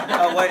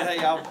Oh, wait, hey,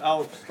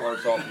 I'll start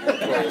us off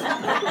here.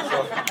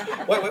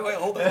 So, wait,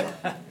 hold on.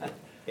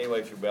 Anyway,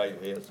 if you bow your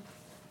heads.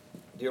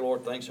 Dear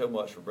Lord, thanks so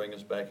much for bringing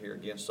us back here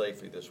again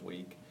safely this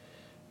week.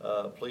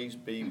 Please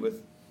be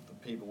with the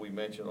people we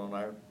mentioned on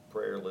our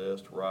prayer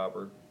list,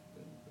 Robert,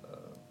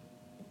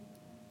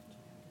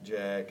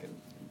 Jack, and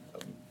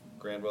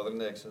grandmother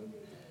Nixon.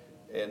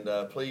 And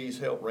please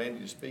help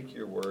Randy to speak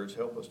your words,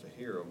 help us to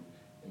hear them,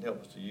 and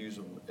help us to use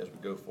them as we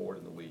go forward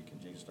in the week.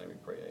 In Jesus' name we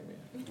pray,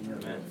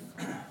 amen. Amen.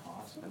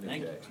 Awesome.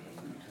 Thank you.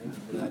 Thank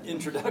you for that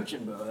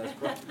introduction, Bo. That's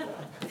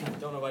great.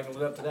 Don't know if I can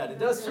live up to that. It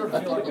does sort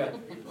of feel like a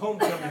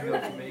homecoming though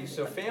for me.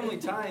 So Family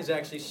Ties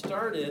actually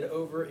started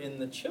over in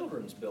the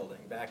children's building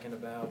back in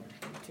about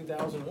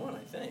 2001, I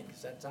think.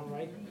 Does that sound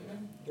right?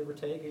 Give or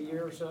take a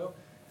year or so.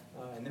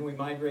 And then we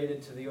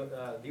migrated to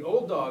the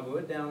old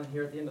Dogwood down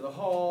here at the end of the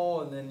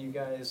hall, and then you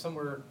guys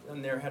somewhere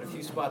in there had a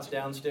few spots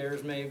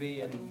downstairs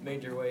maybe, and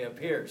made your way up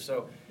here.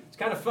 So it's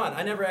kind of fun.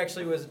 I never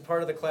actually was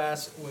part of the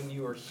class when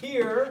you were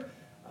here,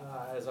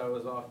 as I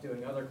was off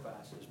doing other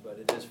classes, but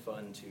it is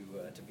fun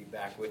to be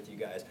back with you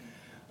guys.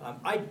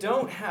 I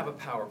don't have a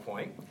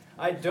PowerPoint.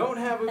 I don't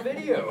have a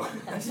video.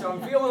 So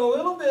I'm feeling a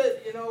little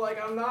bit,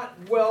 like I'm not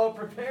well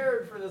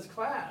prepared for this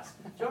class.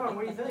 John,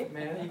 what do you think,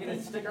 man? Are you going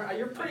to stick around?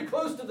 You're pretty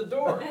close to the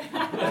door.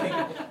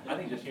 I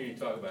think just hear you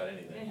talk about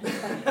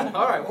anything.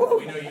 All right. Woo.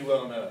 We know you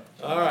well enough.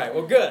 All right.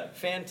 Well, good.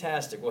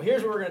 Fantastic. Well,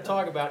 here's what we're going to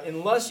talk about,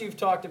 unless you've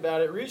talked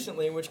about it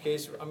recently, in which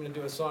case I'm going to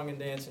do a song and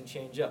dance and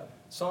change up.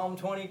 Psalm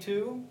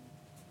 22,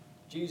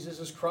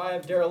 Jesus' cry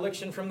of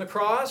dereliction from the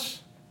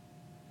cross.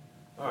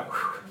 All right,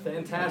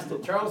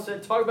 fantastic. Charles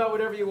said, talk about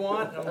whatever you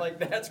want. And I'm like,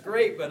 that's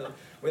great, but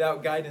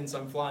without guidance,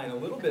 I'm flying a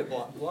little bit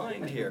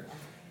blind here.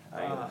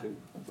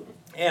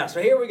 Yeah,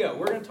 so here we go.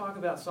 We're going to talk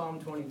about Psalm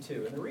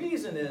 22. And the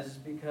reason is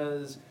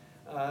because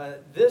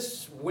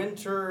this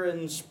winter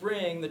and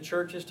spring, the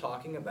church is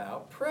talking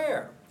about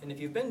prayer. And if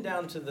you've been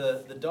down to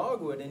the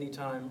Dogwood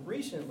anytime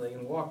recently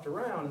and walked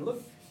around and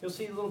look, you'll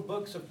see little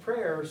books of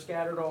prayer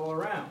scattered all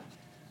around.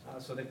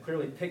 So they've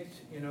clearly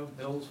picked,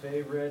 Bill's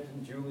favorite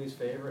and Julie's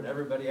favorite.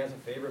 Everybody has a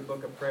favorite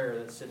book of prayer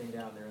that's sitting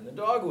down there in the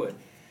Dogwood.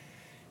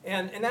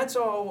 And that's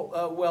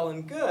all well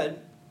and good.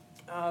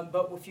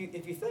 But if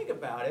you think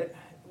about it,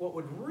 what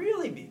would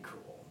really be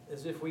cool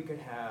is if we could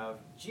have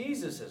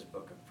Jesus'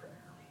 book of prayer.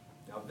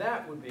 Now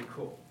that would be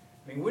cool.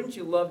 I mean, wouldn't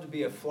you love to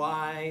be a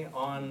fly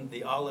on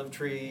the olive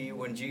tree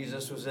when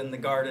Jesus was in the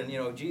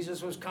garden?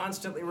 Jesus was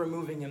constantly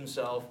removing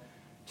himself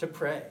to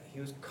pray. He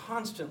was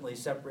constantly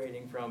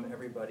separating from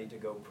everybody to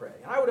go pray.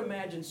 And I would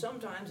imagine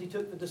sometimes he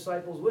took the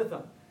disciples with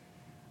him.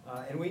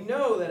 And we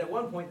know that at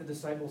one point the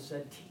disciples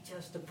said, teach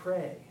us to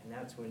pray. And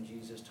that's when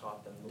Jesus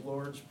taught them the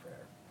Lord's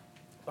Prayer.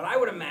 But I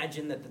would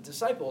imagine that the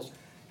disciples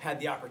had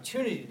the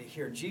opportunity to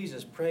hear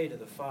Jesus pray to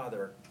the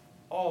Father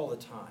all the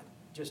time.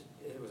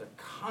 It was a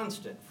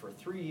constant for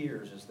 3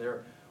 years as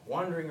they're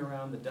wandering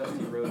around the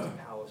dusty roads of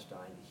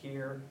Palestine to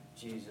hear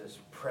Jesus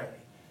pray.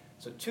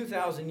 So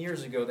 2,000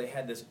 years ago, they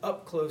had this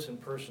up-close and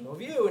personal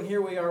view, and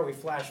here we are, we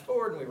flash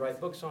forward, and we write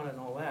books on it and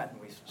all that,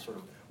 and we sort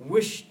of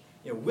wish,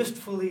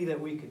 wistfully that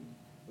we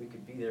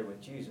could be there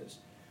with Jesus.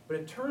 But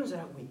it turns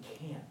out we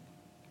can't.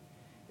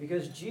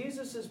 Because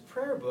Jesus'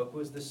 prayer book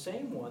was the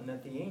same one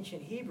that the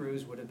ancient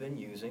Hebrews would have been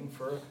using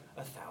for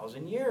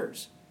 1,000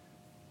 years,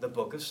 the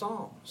book of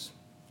Psalms.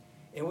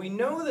 And we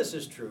know this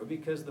is true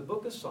because the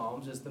book of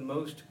Psalms is the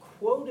most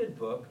quoted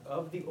book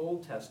of the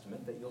Old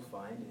Testament that you'll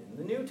find in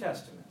the New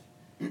Testament.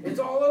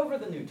 It's all over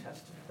the New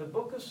Testament. The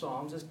book of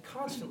Psalms is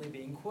constantly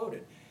being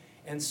quoted.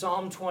 And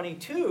Psalm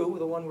 22,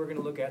 the one we're going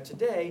to look at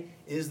today,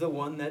 is the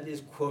one that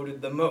is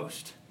quoted the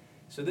most.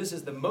 So this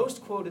is the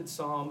most quoted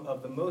psalm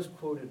of the most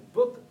quoted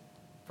book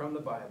from the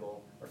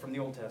Bible, or from the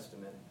Old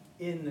Testament,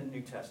 in the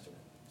New Testament.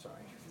 Sorry.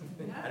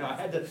 I know,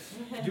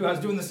 I was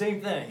doing the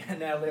same thing.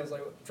 And Natalie was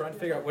like trying to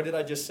figure out, what did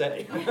I just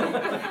say?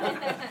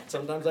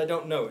 Sometimes I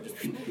don't know.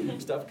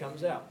 Just stuff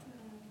comes out.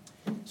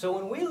 So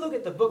when we look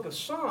at the book of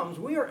Psalms,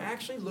 we are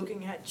actually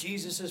looking at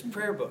Jesus'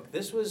 prayer book.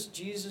 This was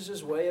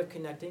Jesus' way of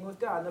connecting with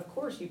God. And of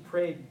course, he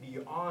prayed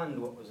beyond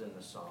what was in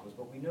the Psalms,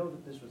 but we know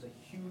that this was a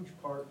huge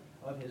part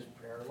of his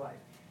prayer life.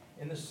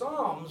 And the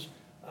Psalms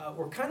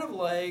were kind of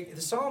like,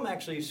 the Psalm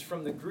actually is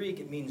from the Greek,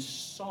 it means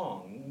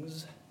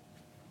songs,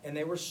 and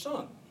they were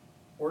sung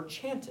or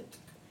chanted.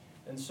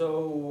 And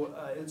so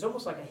it's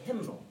almost like a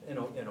hymnal in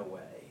a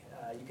way.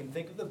 You can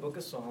think of the book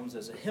of Psalms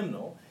as a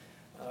hymnal.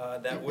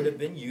 That would have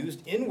been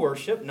used in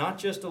worship, not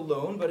just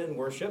alone, but in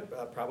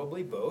worship,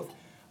 probably both.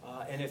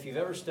 And if you've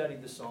ever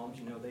studied the Psalms,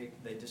 you know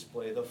they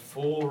display the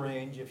full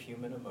range of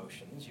human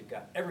emotions. You've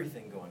got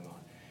everything going on.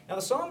 Now,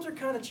 the Psalms are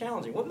kind of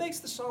challenging. What makes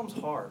the Psalms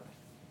hard?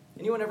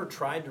 Anyone ever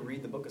tried to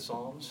read the book of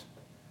Psalms?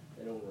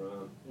 They don't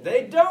rhyme.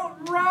 They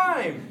don't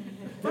rhyme!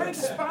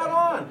 Frank's spot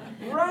on.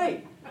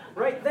 Right.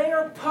 They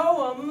are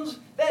poems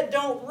that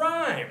don't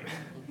rhyme.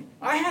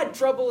 I had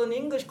trouble in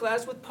English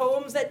class with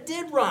poems that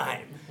did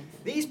rhyme.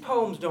 These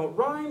poems don't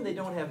rhyme, they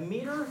don't have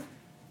meter,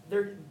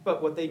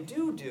 but what they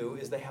do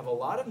is they have a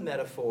lot of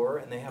metaphor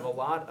and they have a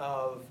lot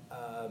of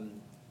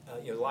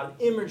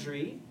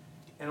imagery,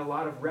 and a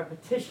lot of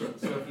repetition.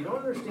 So if you don't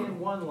understand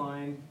one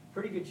line,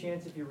 pretty good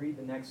chance if you read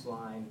the next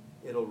line,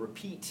 it'll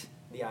repeat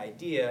the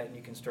idea, and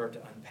you can start to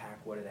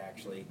unpack what it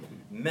actually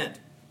meant.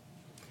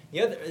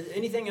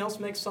 Anything else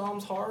make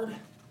Psalms hard?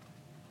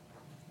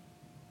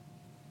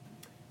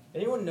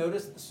 Anyone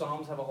notice that the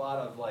Psalms have a lot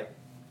of like,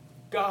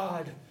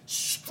 God,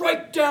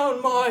 strike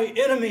down my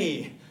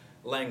enemy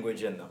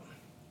language in them?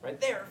 Right?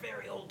 They're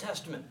very Old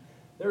Testament.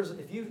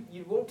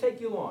 It won't take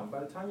you long.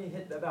 By the time you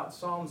hit about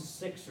Psalm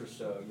 6 or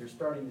so, you're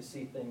starting to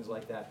see things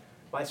like that.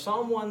 By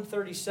Psalm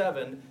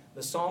 137,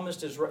 the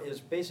psalmist is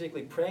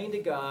basically praying to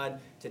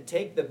God to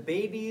take the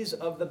babies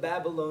of the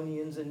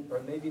Babylonians,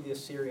 or maybe the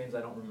Assyrians,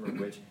 I don't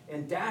remember which,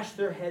 and dash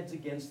their heads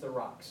against the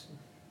rocks.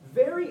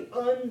 Very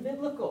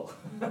unbiblical.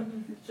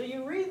 So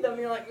you read them,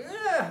 and you're like,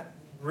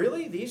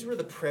 really? These were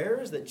the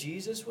prayers that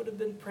Jesus would have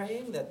been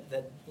praying, that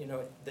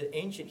the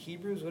ancient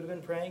Hebrews would have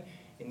been praying?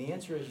 And the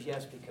answer is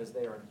yes, because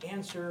they are an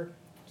answer.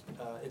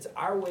 It's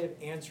our way of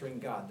answering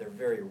God. They're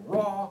very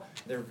raw,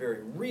 they're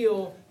very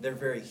real, they're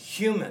very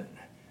human,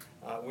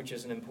 which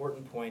is an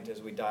important point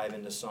as we dive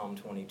into Psalm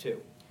 22.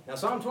 Now,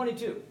 Psalm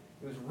 22,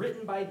 it was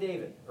written by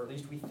David, or at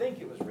least we think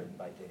it was written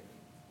by David.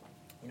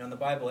 In the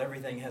Bible,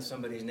 everything has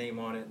somebody's name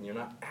on it, and you're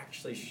not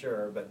actually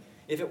sure, but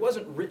if it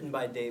wasn't written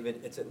by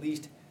David, it's at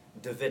least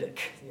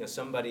Davidic,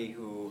 somebody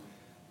who,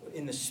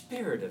 in the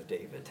spirit of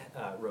David,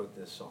 wrote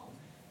this psalm.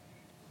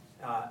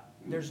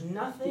 There's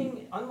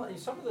nothing, unlike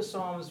some of the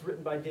Psalms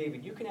written by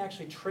David, you can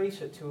actually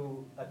trace it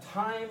to a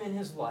time in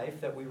his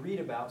life that we read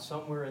about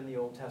somewhere in the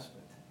Old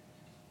Testament.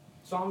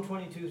 Psalm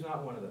 22 is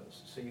not one of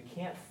those. So you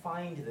can't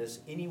find this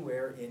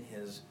anywhere in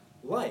his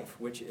life,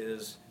 which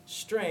is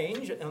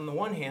strange on the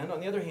one hand. On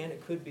the other hand,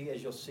 it could be,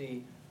 as you'll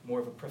see, more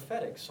of a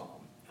prophetic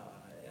psalm.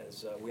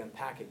 As we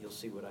unpack it, you'll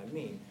see what I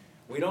mean.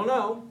 We don't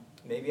know.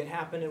 Maybe it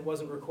happened and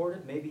wasn't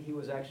recorded. Maybe he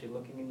was actually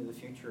looking into the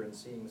future and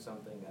seeing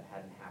something that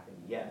hadn't happened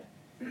yet.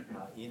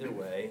 Either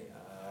way,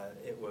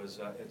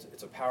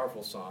 it's a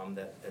powerful psalm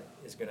that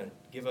is going to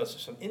give us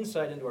some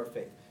insight into our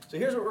faith. So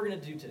here's what we're going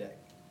to do today.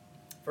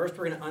 First,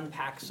 we're going to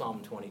unpack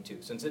Psalm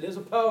 22. Since it is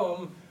a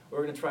poem,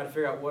 we're going to try to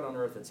figure out what on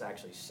earth it's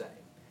actually saying.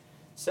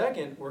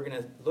 Second, we're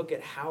going to look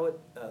at how it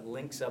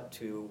links up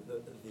to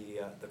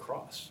the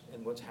cross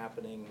and what's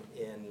happening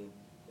in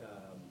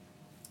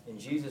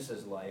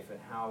Jesus' life and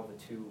how the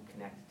two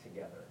connect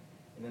together.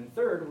 And then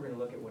third, we're going to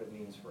look at what it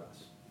means for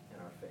us in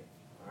our faith.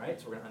 All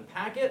right, so we're going to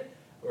unpack it.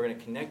 We're going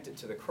to connect it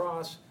to the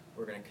cross.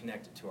 We're going to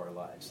connect it to our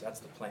lives. That's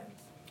the plan.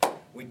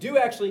 We do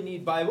actually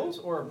need Bibles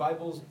or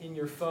Bibles in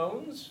your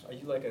phones. Are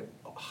you like a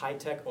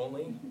high-tech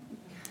only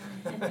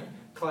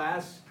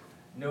class?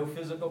 No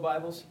physical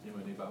Bibles?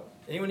 Anyone need a Bible?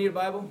 Anyone need a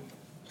Bible?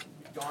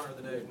 Gone are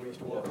the days we used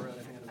to walk around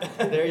and hand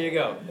them. There you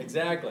go.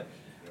 Exactly.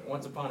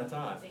 Once upon a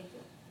time.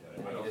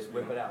 You just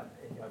whip it out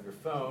of your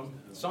phone.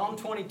 Psalm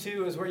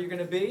 22 is where you're going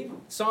to be.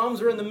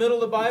 Psalms are in the middle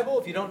of the Bible.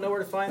 If you don't know where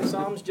to find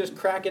Psalms, just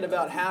crack it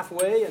about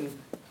halfway, and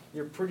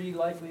you're pretty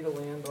likely to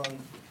land on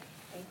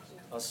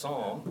a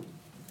psalm.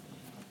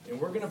 And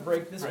we're going to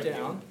break this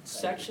down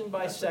section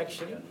by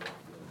section.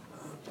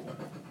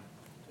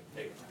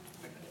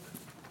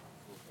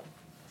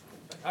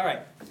 All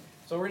right.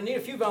 So we're going to need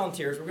a few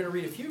volunteers. We're going to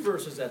read a few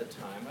verses at a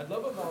time. I'd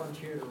love a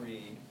volunteer to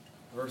read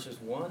verses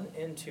 1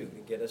 and 2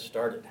 to get us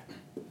started.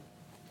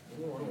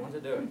 Anyone want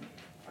to do it?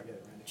 I get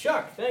it, Randy.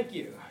 Chuck, thank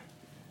you.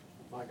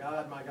 My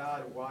God,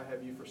 why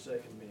have you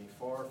forsaken me?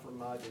 Far from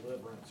my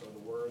deliverance are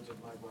the words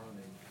of my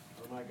groaning.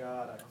 Oh my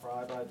God, I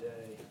cry by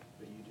day,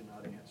 but you do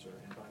not answer,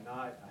 and by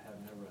night I have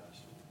no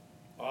rest.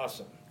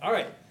 Awesome. All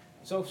right.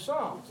 So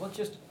Psalms. Let's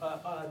just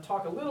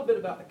talk a little bit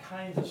about the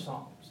kinds of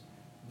Psalms.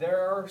 There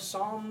are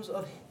Psalms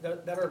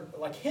that are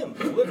like hymns,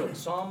 literally,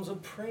 Psalms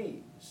of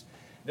praise.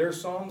 There are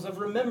Psalms of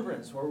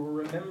remembrance, where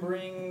we're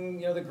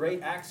remembering, the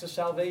great acts of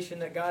salvation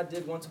that God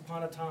did once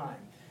upon a time.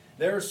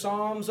 There are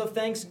Psalms of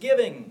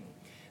thanksgiving.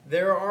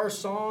 There are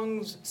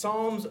Psalms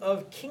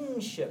of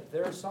kingship.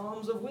 There are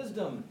Psalms of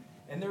wisdom.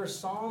 And there are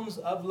Psalms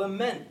of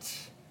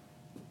lament.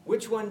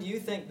 Which one do you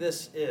think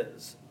this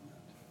is?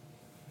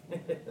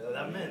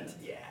 Lament.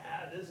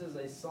 Yeah, this is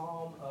a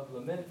Psalm of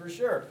lament for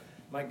sure.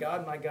 My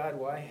God,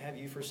 why have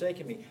you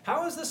forsaken me?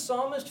 How is the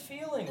psalmist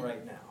feeling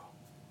right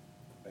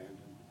now?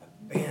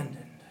 Abandoned.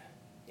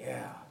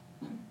 Yeah.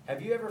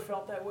 Have you ever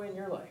felt that way in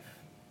your life?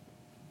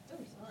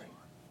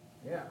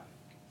 Yeah.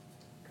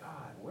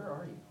 God, where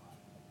are you?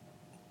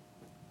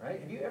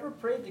 Right? Have you ever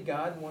prayed to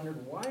God and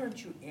wondered, why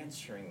aren't you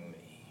answering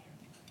me?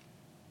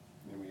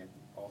 And we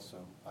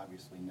also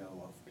obviously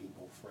know of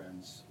people,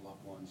 friends,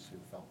 loved ones who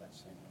felt that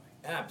same way.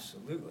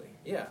 Absolutely.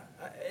 Yeah.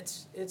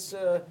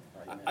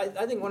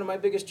 I think one of my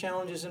biggest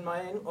challenges in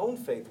my own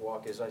faith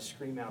walk is I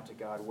scream out to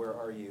God, where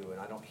are you? And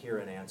I don't hear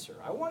an answer.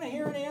 I want to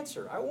hear an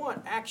answer. I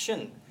want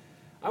action.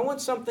 I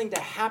want something to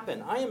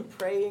happen. I am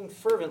praying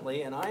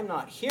fervently, and I'm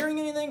not hearing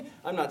anything.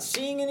 I'm not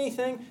seeing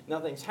anything.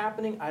 Nothing's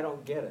happening. I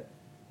don't get it.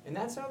 And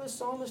that's how the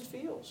psalmist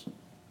feels.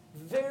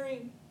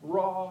 Very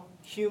raw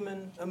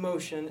human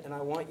emotion, and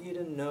I want you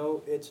to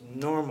know it's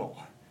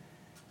normal.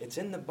 It's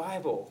in the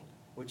Bible,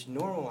 which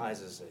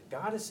normalizes it.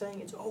 God is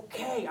saying it's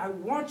okay. I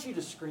want you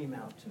to scream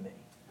out to me.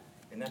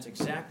 And that's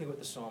exactly what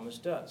the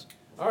psalmist does.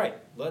 All right,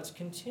 let's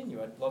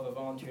continue. I'd love a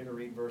volunteer to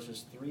read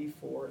verses 3,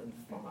 4, and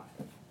 5,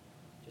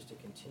 just to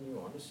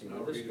continue on to see where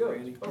I'll this read it, goes.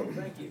 Randy. Oh,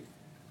 thank you.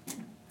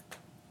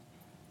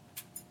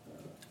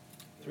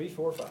 3,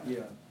 4, 5. Yeah,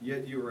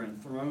 yet you are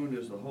enthroned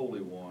as the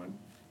Holy One.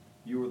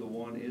 You are the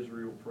one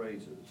Israel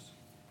praises.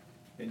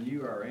 And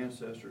you, our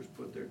ancestors,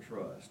 put their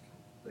trust.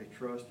 They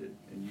trusted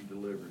and you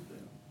delivered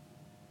them.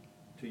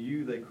 To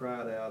you they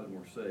cried out and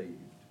were saved.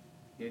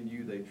 In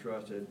you they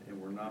trusted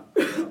and were not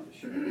put out to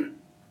shame.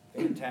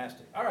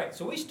 Fantastic. All right,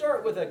 so we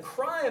start with a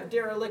cry of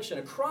dereliction,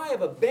 a cry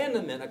of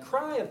abandonment, a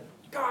cry of,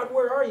 God,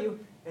 where are you?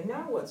 And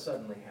now what's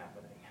suddenly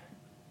happening?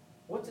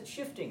 What's it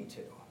shifting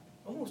to?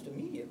 Almost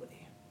immediately.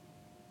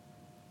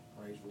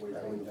 Praise for what he's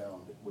already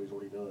done. What he's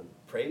already done.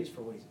 Praise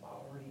for what he's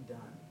already done.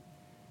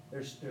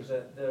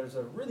 There's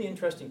a really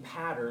interesting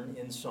pattern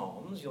in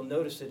Psalms. You'll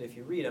notice it if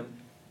you read them.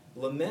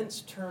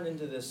 Laments turn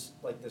into this,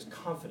 like this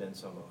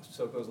confidence almost.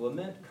 So it goes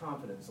lament,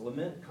 confidence,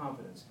 lament,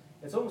 confidence.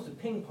 It's almost a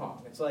ping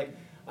pong. It's like,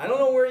 I don't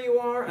know where you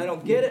are, I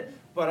don't get it,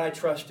 but I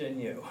trust in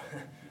you.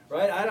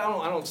 Right? I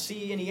don't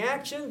see any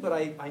action, but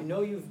I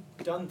know you've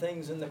done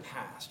things in the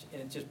past.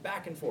 And it's just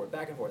back and forth,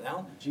 back and forth.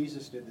 Al?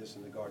 Jesus did this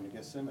in the Garden of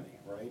Gethsemane,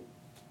 right?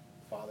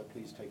 Father,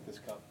 please take this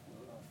cup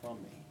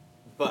from me.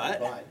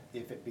 But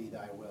if it be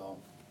thy will,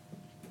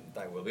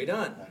 Thy will be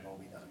done. thy will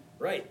be done.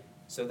 Right.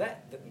 So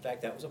in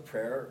fact, that was a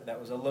prayer, that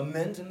was a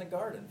lament in the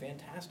garden.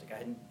 Fantastic.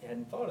 I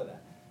hadn't thought of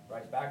that.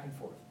 Right, back and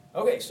forth.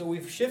 Okay, so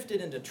we've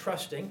shifted into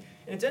trusting.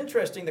 And it's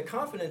interesting, the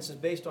confidence is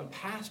based on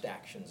past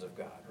actions of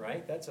God,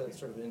 right? That's a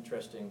sort of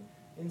interesting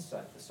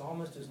insight. The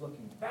psalmist is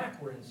looking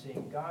backward and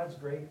seeing God's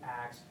great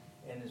acts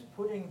and is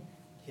putting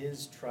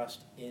his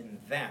trust in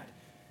that.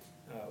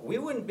 We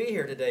wouldn't be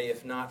here today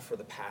if not for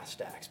the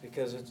past acts,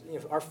 because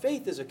our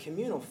faith is a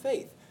communal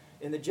faith.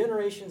 And the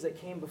generations that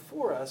came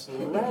before us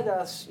led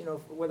us,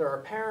 whether our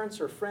parents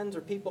or friends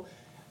or people,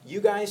 you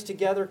guys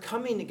together,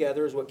 coming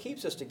together is what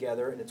keeps us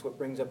together, and it's what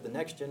brings up the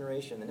next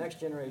generation, the next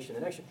generation,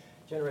 the next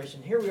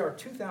generation. Here we are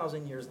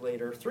 2,000 years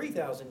later,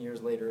 3,000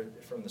 years later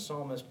from the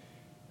psalmist.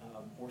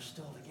 We're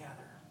still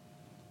together.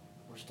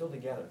 We're still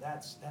together.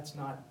 That's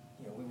not,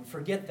 we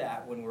forget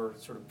that when we're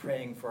sort of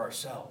praying for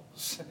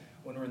ourselves,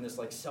 when we're in this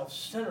like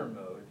self-centered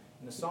mode.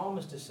 And the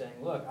psalmist is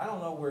saying, look, I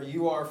don't know where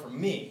you are from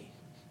me,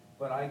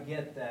 but I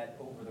get that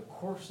over the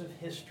course of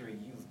history,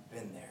 you've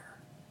been there.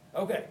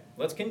 Okay,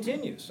 let's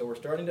continue. So we're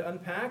starting to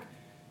unpack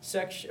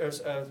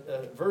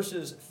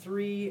verses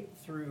 3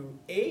 through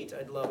 8.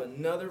 I'd love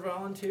another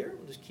volunteer.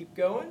 We'll just keep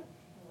going.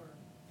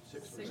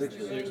 6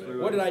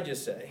 through What did I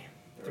just say?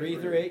 3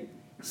 through 8?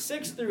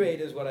 6 through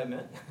 8 is what I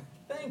meant.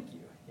 Thank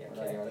you. Yeah, I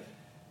got it.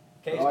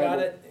 Kay's got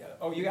it.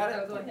 Oh, you got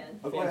it? No, go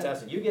ahead.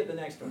 Fantastic. You get the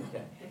next one,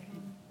 Kay.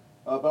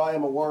 But I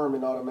am a worm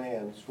and not a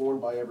man,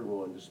 scorned by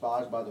everyone,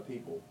 despised by the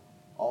people.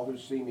 All who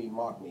see me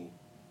mock me.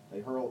 They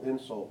hurl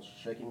insults,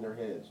 shaking their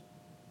heads.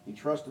 He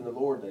trusts in the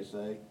Lord, they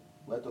say.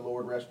 Let the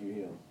Lord rescue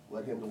him.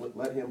 Let him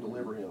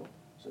deliver him,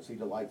 since he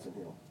delights in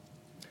him.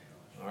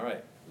 All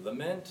right.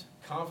 Lament,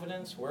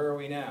 confidence. Where are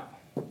we now?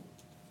 Back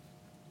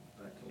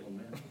to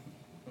lament.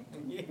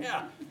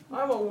 Yeah.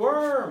 I'm a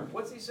worm.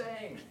 What's he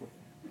saying?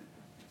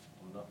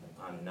 Nothing.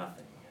 I'm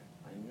nothing.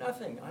 I'm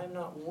nothing. I'm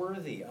not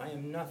worthy. I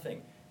am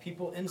nothing.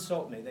 People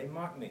insult me. They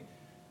mock me.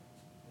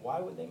 Why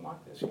would they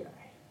mock this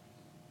guy?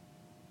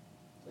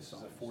 This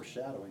is a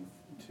foreshadowing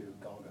to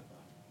Golgotha.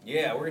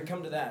 Yeah, we're going to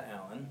come to that,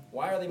 Alan.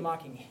 Why are they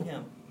mocking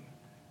him?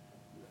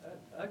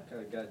 I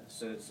kind of got the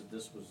sense that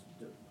this was,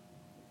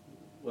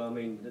 well, I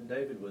mean, that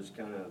David was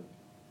kind of,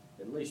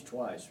 at least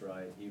twice,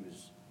 right? He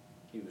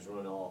was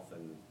run off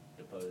and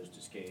deposed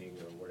as king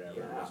or whatever.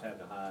 Yeah. Was having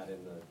to hide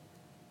in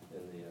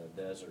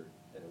the desert,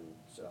 and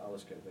so I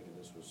was kind of thinking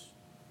this was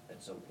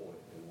at some point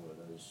in one of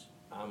those.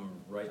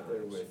 I'm right there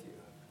times. with you.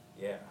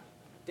 Yeah.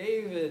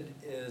 David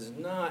is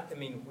not,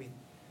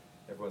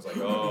 everyone's like,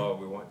 oh,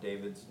 we want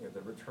David's,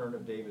 the return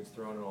of David's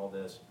throne and all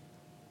this.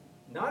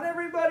 Not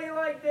everybody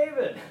liked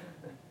David.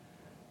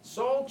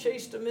 Saul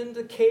chased him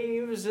into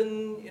caves,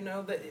 and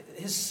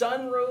his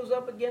son rose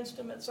up against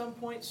him at some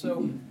point.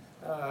 So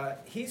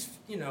he's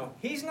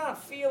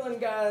not feeling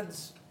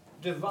God's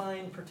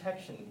divine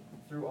protection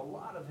through a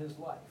lot of his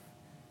life.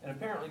 And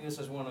apparently this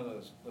is one of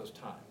those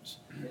times.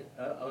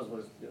 I was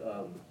with,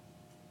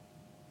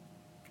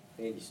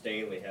 Andy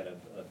Stanley had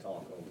a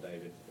talk on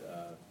David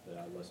that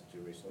I listened to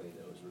recently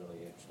that was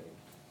really interesting.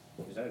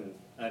 Because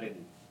I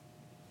didn't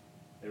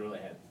really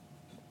have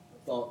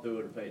thought through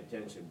it or paid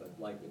attention, but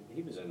like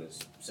he was in his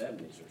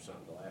 70s or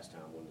something the last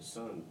time when his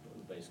son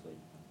basically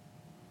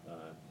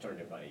turned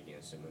everybody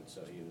against him, and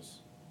so he was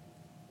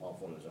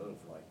off on his own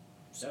for like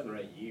 7 or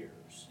 8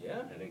 years. Yeah.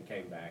 And then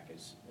came back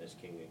as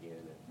king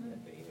again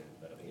at the end.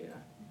 But Yeah.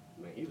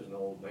 He was an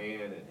old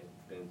man and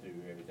had been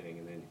through everything,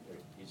 and then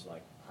he's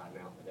like hiding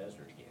out in the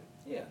desert again.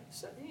 Yeah,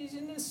 he's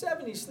in his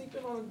 70s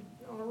sleeping on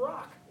a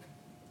rock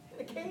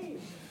in a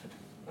cave.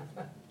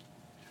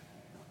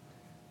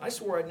 I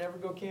swore I'd never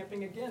go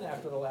camping again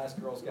after the last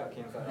Girl Scout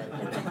camp I had.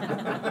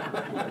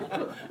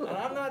 And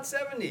I'm not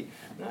 70,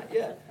 not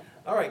yet.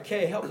 All right,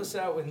 Kay, help us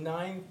out with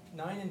 9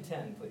 and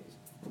 10, please.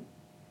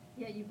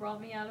 Yet you brought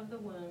me out of the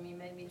womb, you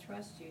made me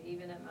trust you,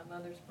 even at my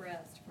mother's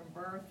breast. From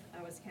birth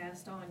I was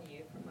cast on you,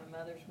 from my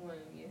mother's womb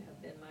you have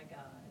been my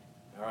God.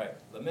 All right,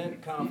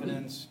 lament,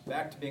 confidence,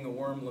 back to being a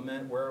worm,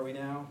 lament. Where are we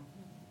now?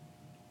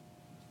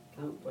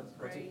 What's he?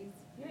 Praise.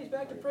 Yeah, he's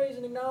back to praise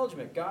and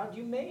acknowledgement. God,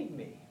 you made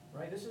me.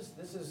 Right. This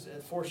is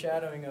a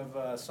foreshadowing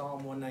of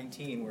Psalm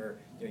 119, where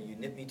you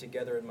knit me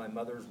together in my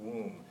mother's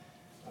womb.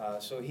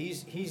 So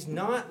he's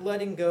not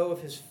letting go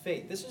of his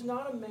faith. This is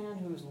not a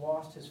man who's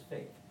lost his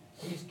faith.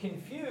 He's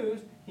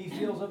confused. He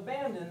feels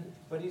abandoned,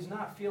 but he's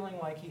not feeling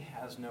like he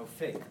has no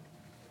faith.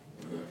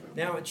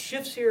 Now it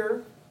shifts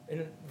here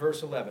in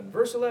verse 11.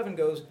 Verse 11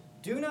 goes,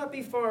 "Do not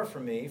be far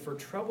from me, for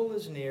trouble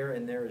is near,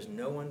 and there is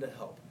no one to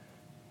help."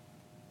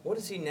 What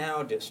is he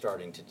now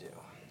starting to do?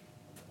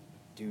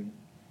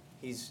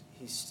 He's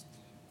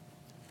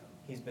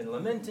been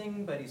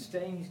lamenting, but he's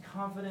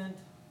confident.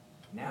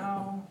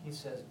 Now he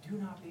says, "Do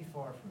not be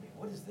far from me."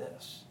 What is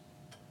this?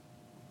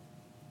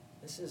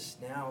 This is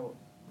now,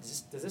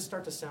 does this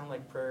start to sound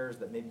like prayers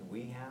that maybe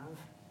we have?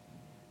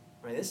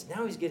 Right,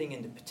 now he's getting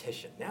into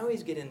petition. Now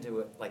he's getting into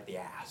it like the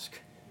ask.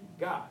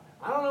 God,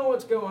 I don't know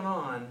what's going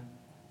on,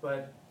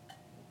 but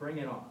bring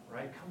it on,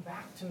 right? Come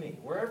back to me,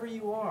 wherever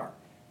you are.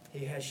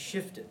 He has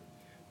shifted.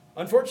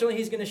 Unfortunately,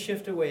 he's going to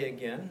shift away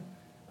again.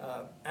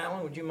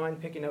 Alan, would you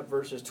mind picking up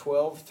verses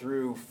 12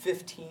 through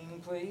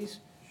 15, please?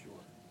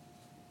 Sure.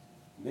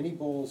 Many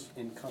bulls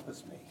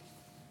encompass me.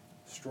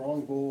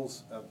 Strong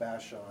bulls of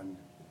Bashan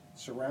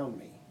surround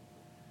me.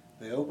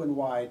 They open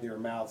wide their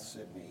mouths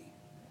at me,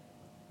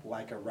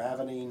 like a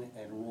ravening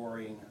and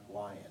roaring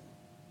lion.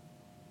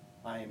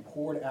 I am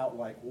poured out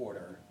like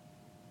water,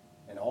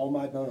 and all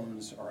my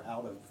bones are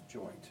out of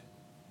joint.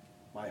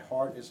 My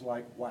heart is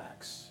like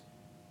wax.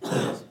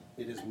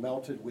 It is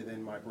melted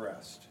within my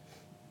breast.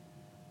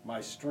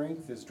 My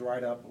strength is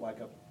dried up like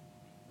a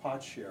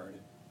potsherd,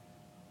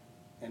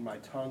 and my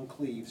tongue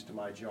cleaves to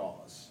my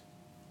jaws.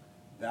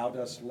 Thou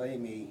dost lay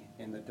me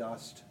in the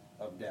dust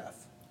of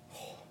death.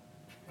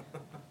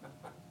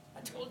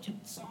 I told you,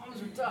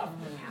 Psalms are tough.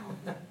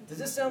 Does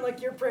this sound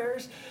like your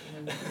prayers?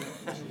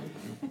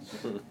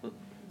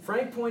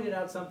 Frank pointed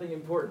out something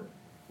important,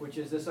 which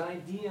is this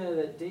idea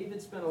that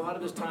David spent a lot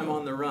of his time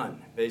on the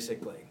run,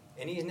 basically.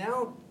 And he's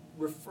now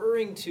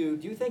referring to,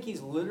 do you think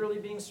he's literally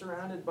being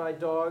surrounded by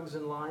dogs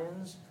and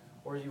lions,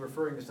 or is he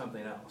referring to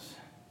something else?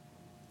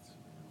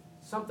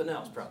 Something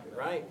else, probably,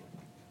 right?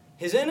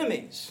 His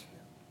enemies.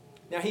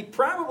 Now, he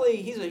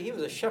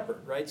was a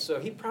shepherd, right? So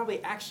he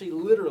probably actually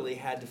literally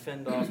had to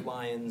fend off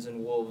lions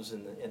and wolves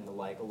and the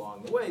like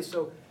along the way.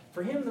 So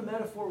for him, the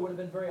metaphor would have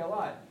been very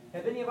alive.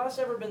 Have any of us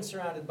ever been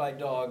surrounded by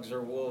dogs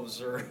or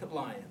wolves or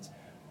lions?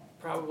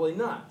 Probably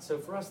not. So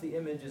for us, the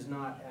image is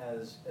not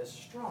as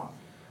strong.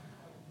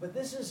 But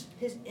this is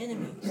his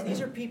enemies. These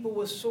are people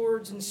with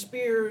swords and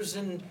spears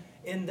and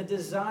in the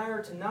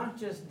desire to not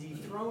just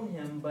dethrone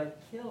him, but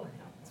kill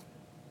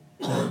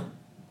him.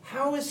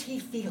 How is he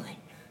feeling?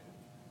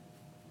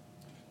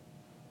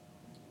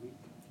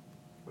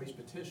 Well, he's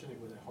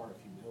petitioning with a heart of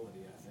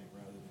humility, I think,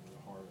 rather than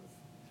with a heart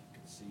of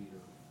conceit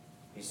or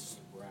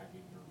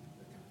bragging or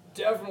that kind of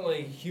thing.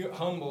 Definitely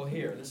humble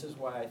here. This is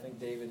why I think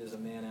David is a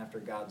man after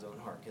God's own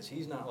heart, because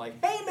he's not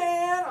like, "Hey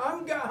man,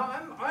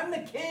 I'm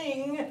the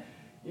king,"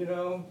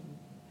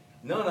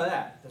 none of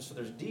that. So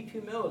there's deep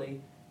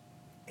humility,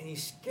 and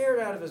he's scared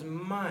out of his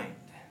mind.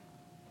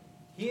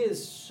 He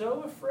is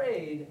so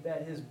afraid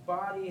that his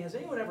body. Has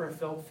anyone ever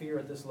felt fear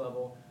at this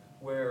level,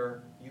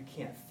 where you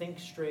can't think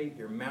straight,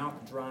 your mouth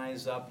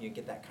dries up, you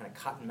get that kind of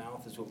cotton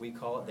mouth is what we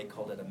call it. They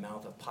called it a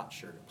mouth of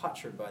potsherd.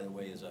 Potsherd, by the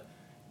way, is a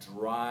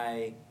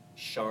dry,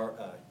 sharp,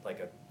 like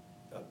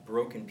a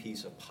broken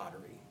piece of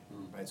pottery,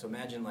 right? So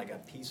imagine like a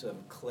piece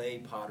of clay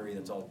pottery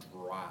that's all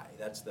dry.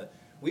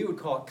 We would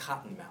call it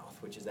cotton mouth,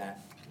 which is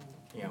that,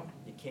 you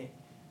can't.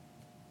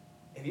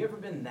 Have you ever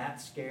been that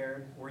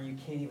scared where you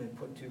can't even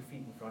put 2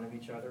 feet in front of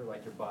each other,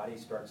 like your body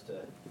starts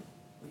to,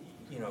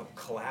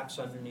 collapse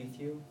underneath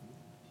you?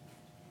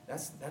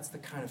 That's the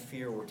kind of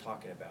fear we're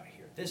talking about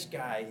here. This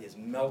guy is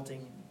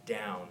melting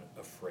down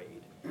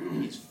afraid.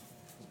 He's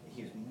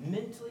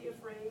mentally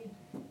afraid.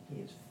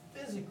 He is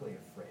physically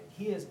afraid.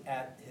 He is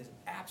at his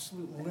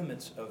absolute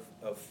limits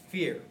of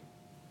fear.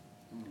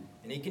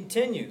 And he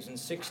continues in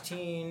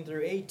 16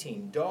 through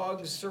 18.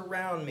 Dogs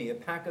surround me. A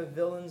pack of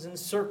villains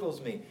encircles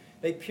me.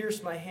 They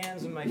pierce my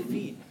hands and my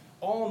feet.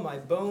 All my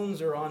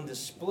bones are on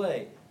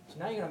display. So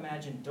now you can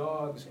imagine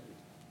dogs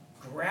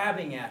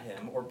grabbing at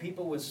him, or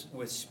people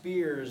with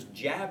spears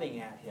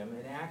jabbing at him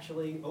and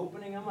actually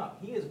opening him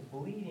up. He is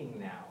bleeding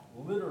now,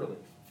 literally,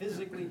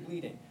 physically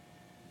bleeding.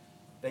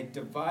 They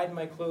divide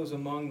my clothes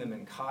among them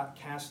and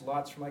cast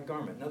lots for my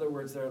garment. In other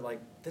words, they're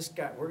like, this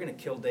guy, we're going to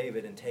kill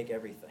David and take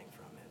everything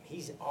from him.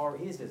 He's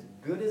as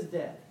good as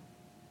dead.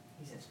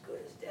 He's as good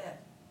as dead.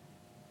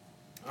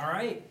 All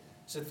right,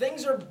 so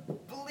things are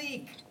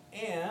bleak,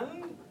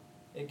 and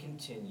it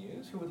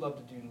continues. Who would love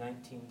to do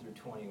 19 through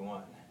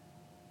 21?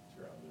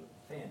 Sure, I'll do it.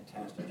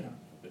 Fantastic, John.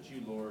 But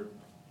you, Lord,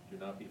 do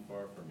not be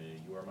far from me.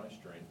 You are my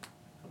strength.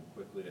 Come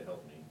quickly to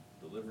help me.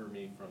 Deliver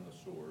me from the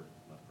sword,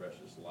 my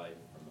precious life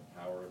from the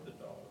power of the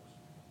dogs.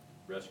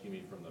 Rescue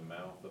me from the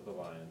mouth of the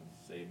lion.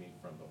 Save me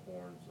from the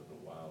horns of the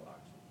wild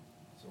oxen.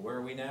 So where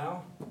are we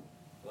now?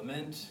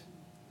 Lament,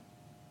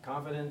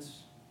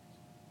 confidence,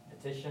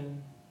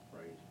 petition,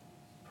 Right.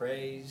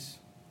 praise.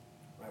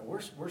 Right,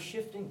 we're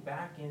shifting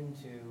back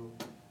into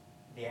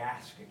the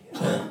ask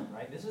again,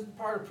 right? This is the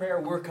part of prayer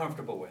we're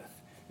comfortable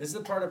with. This is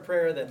the part of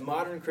prayer that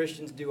modern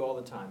Christians do all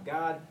the time.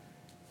 God,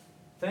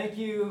 thank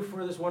you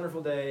for this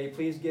wonderful day.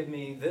 Please give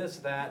me this,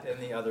 that, and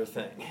the other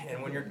thing.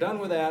 And when you're done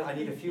with that, I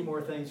need a few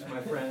more things for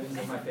my friends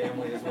and my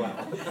family as well.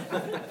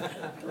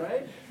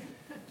 Right?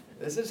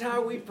 This is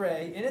how we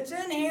pray. And it's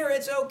in here,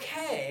 it's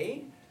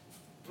okay,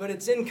 but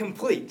it's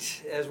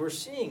incomplete. As we're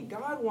seeing,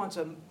 God wants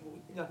a...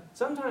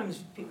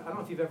 sometimes, I don't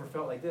know if you've ever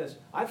felt like this.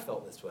 I've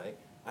felt this way.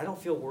 I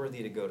don't feel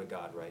worthy to go to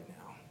God right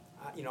now.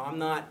 I'm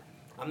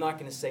not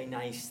going to say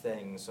nice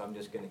things, so I'm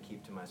just going to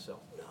keep to myself.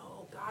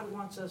 No, God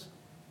wants us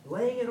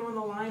laying it on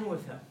the line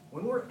with Him.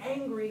 When we're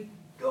angry,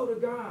 go to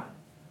God.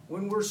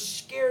 When we're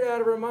scared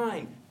out of our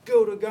mind,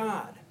 go to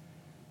God.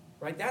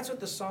 Right? That's what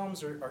the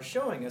Psalms are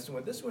showing us, and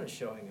what this one is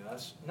showing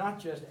us, not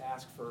just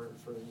ask for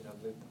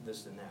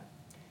this and that.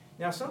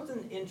 Now,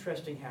 something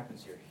interesting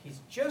happens here.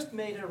 He's just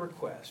made a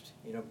request.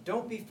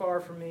 Don't be far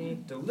from me,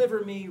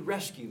 deliver me,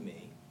 rescue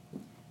me.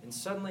 And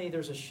suddenly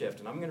there's a shift,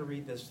 and I'm going to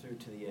read this through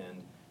to the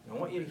end. And I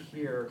want you to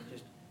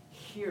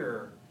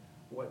hear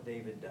what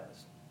David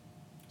does.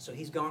 So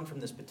he's gone from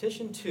this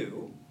petition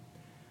to,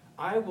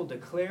 I will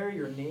declare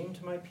your name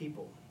to my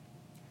people.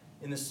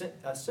 In the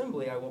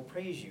assembly I will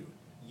praise you.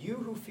 You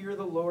who fear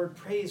the Lord,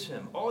 praise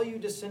Him. All you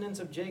descendants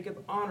of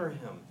Jacob, honor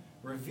Him.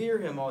 Revere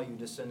Him, all you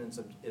descendants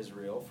of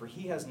Israel, for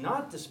He has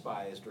not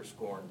despised or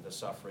scorned the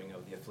suffering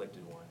of the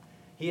afflicted one.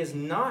 He has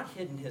not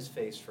hidden His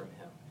face from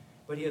him,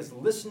 but He has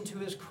listened to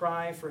his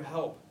cry for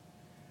help.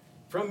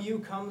 From you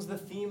comes the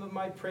theme of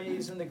my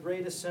praise in the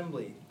great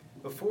assembly.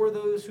 Before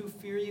those who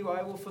fear you,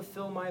 I will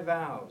fulfill my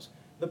vows.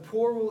 The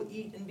poor will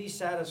eat and be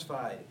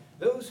satisfied.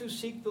 Those who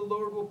seek the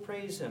Lord will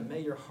praise Him.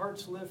 May your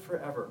hearts live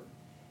forever.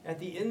 At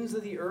the ends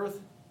of the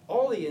earth,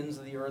 all the ends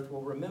of the earth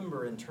will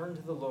remember and turn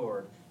to the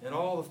Lord, and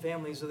all the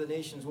families of the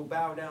nations will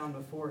bow down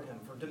before Him.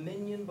 For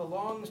dominion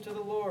belongs to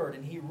the Lord,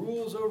 and He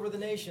rules over the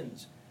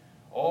nations.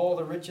 All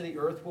the rich of the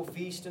earth will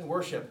feast and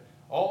worship.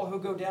 All who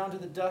go down to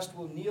the dust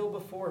will kneel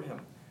before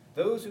Him.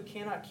 Those who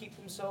cannot keep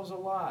themselves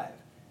alive,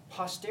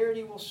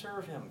 posterity will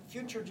serve Him.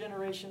 Future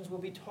generations will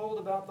be told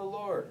about the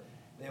Lord.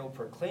 They will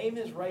proclaim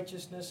His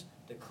righteousness,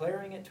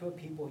 declaring it to a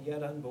people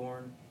yet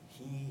unborn.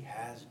 He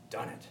has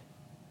done it.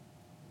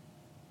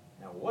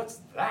 Now, what's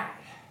that?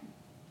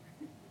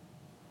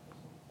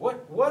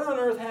 What on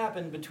earth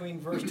happened between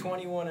verse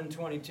 21 and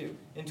 22?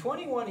 In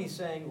 21, he's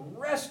saying,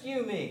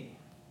 rescue me.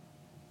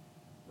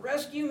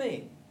 Rescue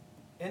me.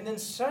 And then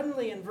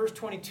suddenly in verse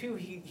 22,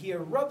 he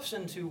erupts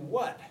into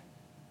what?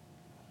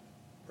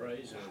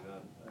 Praise and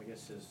I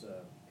guess his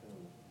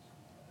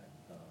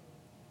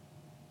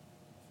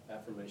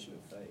affirmation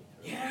of faith.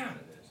 Yeah. What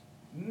it is.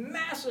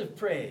 Massive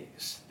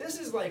praise. This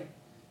is like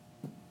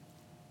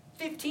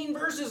 15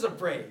 verses of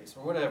praise,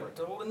 or whatever.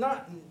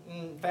 Not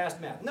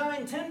fast math.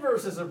 9, 10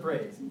 verses of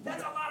praise.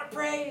 That's a lot of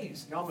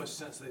praise. You almost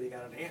sense that he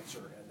got an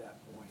answer at that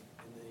point,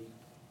 and then he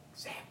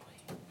Exactly.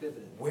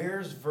 pivoted.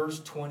 Where's verse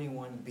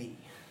 21b?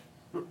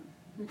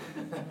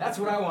 That's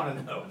what I want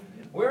to know.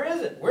 Where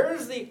is it? Where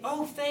is the,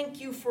 oh,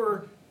 thank you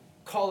for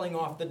calling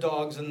off the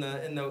dogs and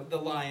the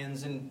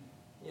lions and,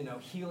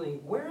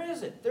 healing. Where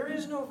is it? There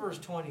is no verse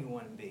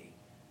 21b.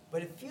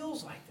 But it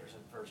feels like there's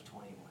a verse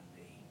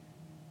 21b.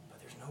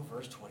 But there's no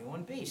verse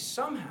 21b.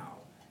 Somehow,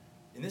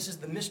 and this is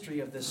the mystery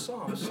of this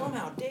psalm,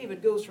 somehow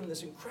David goes from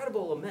this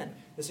incredible lament,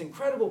 this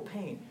incredible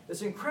pain,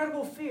 this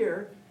incredible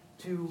fear,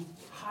 to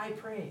high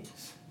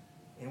praise.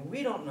 And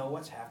we don't know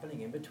what's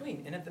happening in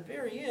between. And at the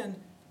very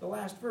end, the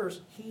last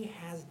verse, He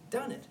has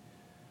done it.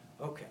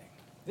 Okay,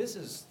 this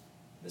is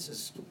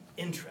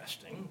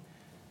interesting.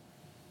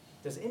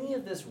 Does any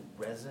of this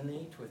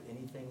resonate with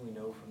anything we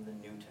know from the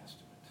New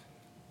Testament?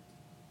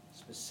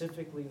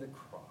 Specifically the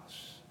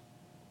cross.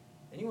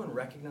 Anyone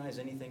recognize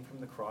anything from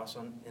the cross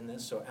in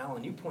this? So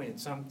Alan, you pointed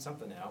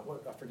something out.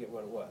 I forget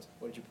what it was.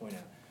 What did you point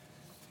out?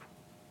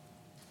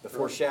 The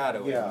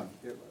foreshadowing. Yeah,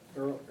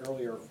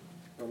 earlier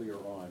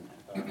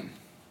on.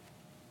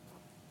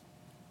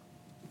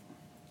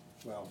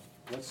 Well,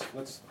 let's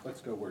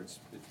go where it's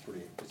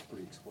pretty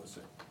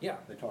explicit. Yeah.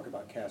 They talk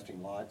about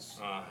casting lots.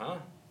 Uh-huh.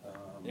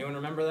 Anyone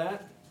remember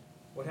that?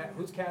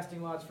 Who's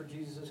casting lots for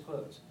Jesus'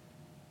 clothes?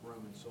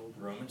 Roman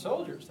soldiers. Roman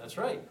soldiers, that's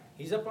right.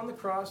 He's up on the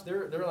cross.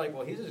 They're like,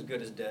 well, he's as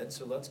good as dead,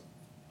 so let's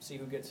see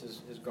who gets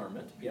his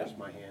garment. Pierce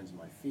my hands and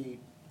my feet.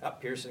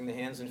 Up piercing the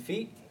hands and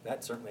feet.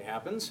 That certainly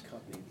happens.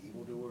 Company of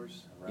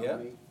evildoers around Yeah.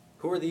 me.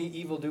 Who are the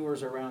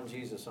evildoers around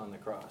Jesus on the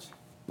cross?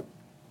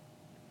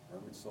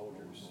 Roman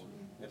soldiers.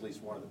 At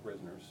least one of the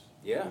prisoners.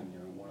 Yeah.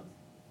 One of.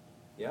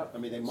 Yep. I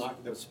mean, they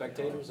mock The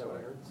spectators, is that what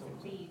I heard?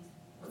 Thieves.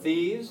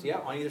 Thieves, yeah,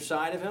 on either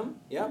side of him.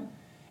 Yeah.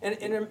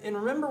 And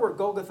remember where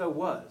Golgotha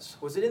was.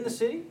 Was it in the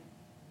city?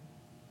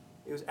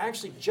 It was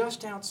actually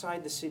just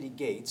outside the city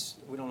gates.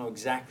 We don't know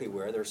exactly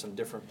where. There are some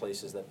different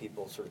places that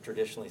people sort of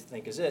traditionally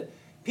think is it.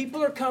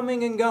 People are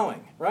coming and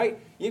going, right?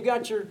 You've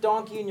got your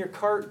donkey and your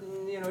cart,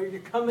 and you're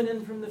coming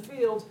in from the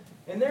fields,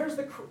 and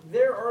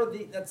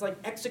that's like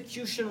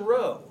Execution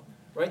Row,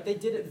 right? They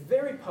did it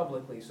very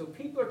publicly, so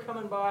people are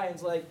coming by, and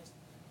it's like,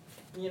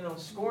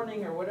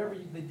 scorning or whatever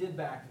they did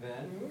back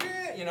then,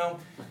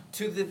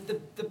 to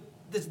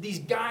these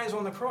guys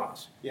on the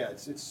cross. Yeah,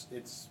 it's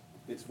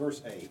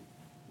verse 8.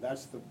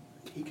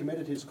 He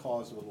committed his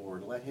cause to the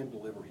Lord. Let him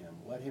deliver him.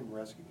 Let him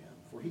rescue him,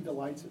 for he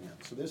delights in him.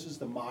 So this is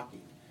the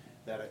mocking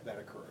that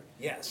occurred.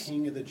 Yes.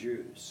 King of the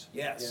Jews.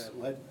 Yes.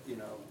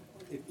 Yeah,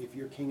 if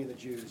you're king of the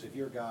Jews, if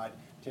you're God,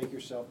 take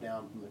yourself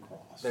down from the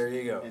cross. There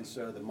you go. And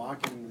so the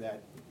mocking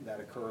that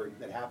occurred,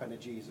 that happened to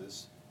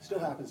Jesus, still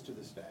happens to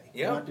this day.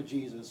 Yeah. Not to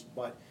Jesus,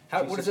 but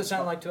What does it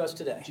sound like to us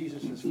today?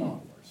 Jesus'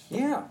 followers.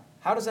 Yeah.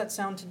 How does that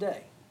sound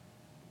today?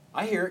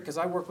 I hear it because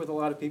I work with a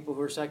lot of people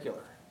who are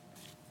secular.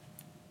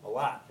 A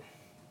lot.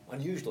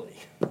 Unusually.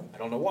 I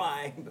don't know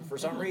why, but for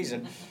some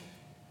reason.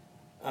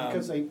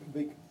 Because they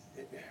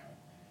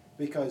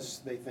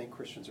think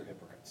Christians are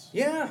hypocrites.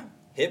 Yeah.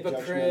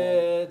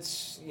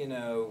 Hypocrites,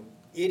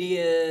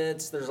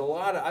 idiots. There's a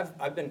lot of,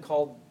 I've been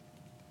called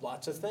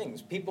lots of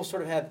things. People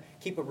sort of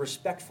keep a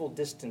respectful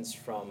distance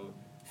from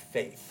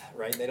faith,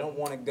 right? They don't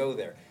want to go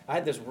there. I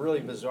had this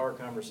really bizarre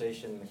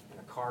conversation in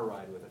a car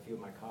ride with a few of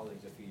my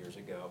colleagues a few years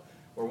ago,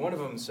 where one of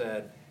them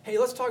said, hey,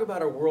 let's talk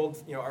about our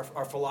world,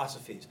 our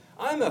philosophies.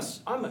 I'm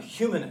a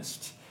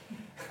humanist.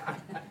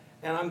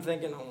 And I'm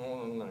thinking,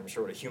 I'm not even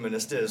sure what a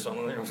humanist is, so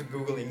I was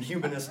Googling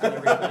humanist and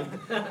everything.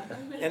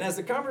 And as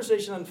the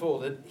conversation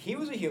unfolded, he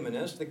was a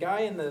humanist. The guy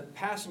in the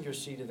passenger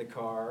seat of the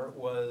car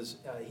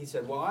he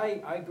said, well,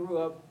 I grew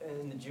up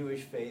in the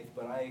Jewish faith,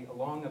 but I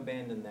long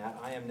abandoned that.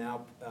 I am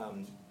now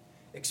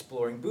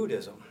exploring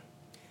Buddhism.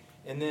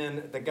 And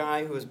then the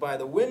guy who was by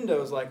the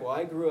window is like, well,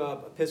 I grew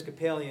up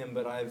Episcopalian,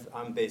 but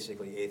I'm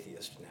basically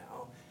atheist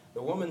now.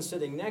 The woman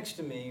sitting next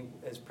to me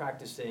is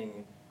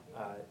practicing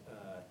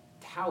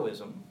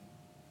Taoism.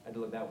 I had to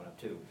look that one up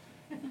too.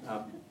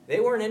 They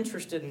weren't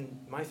interested in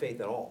my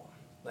faith at all.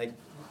 Like,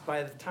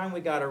 by the time we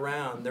got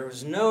around, there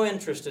was no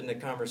interest in the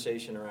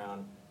conversation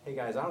around, hey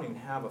guys, I don't even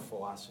have a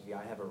philosophy,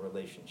 I have a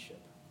relationship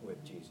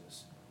with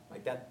Jesus.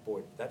 Like that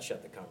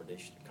shut the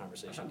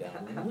conversation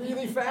down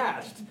really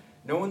fast.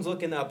 No one's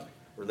looking up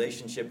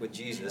relationship with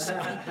Jesus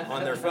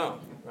on their phone,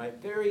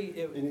 right?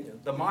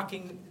 The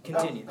mocking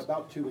continues.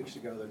 About 2 weeks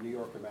ago, the New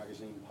Yorker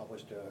magazine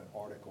published an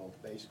article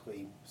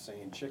basically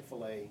saying,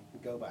 Chick-fil-A,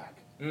 go back.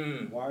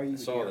 Why are you here?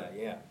 I saw that,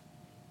 yeah.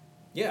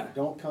 Yeah.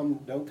 Don't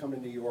come to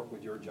New York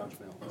with your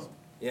judgmentalism.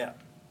 Yeah.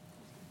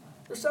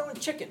 They're selling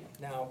chicken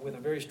now with a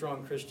very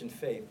strong Christian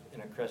faith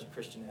and a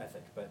Christian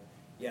ethic. But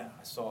yeah,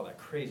 I saw that.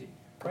 Crazy.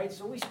 Right?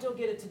 So we still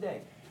get it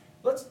today.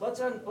 Let's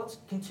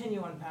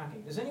continue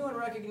unpacking. Does anyone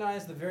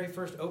recognize the very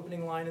first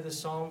opening line of the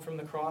psalm from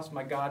the cross?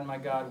 My God,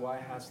 why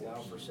hast thou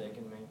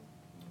forsaken me?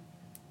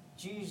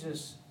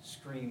 Jesus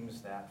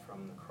screams that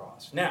from the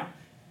cross. Now,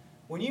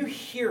 when you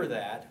hear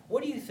that,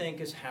 what do you think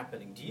is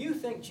happening? Do you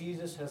think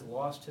Jesus has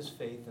lost his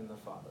faith in the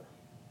Father?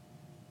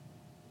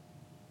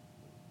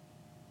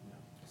 No.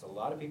 Because a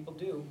lot of people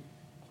do.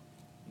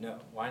 No.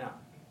 Why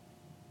not?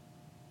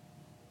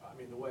 I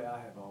mean, the way I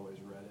have always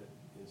read it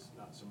is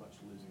not so much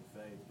losing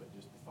faith, but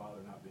just the Father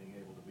not being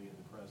able to be in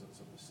the presence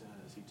of the sin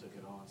as he took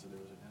it on, so there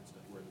was an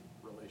instant where the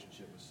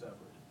relationship was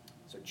severed.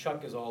 So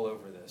Chuck is all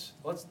over this.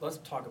 Let's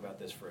talk about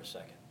this for a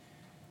second.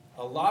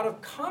 A lot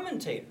of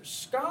commentators,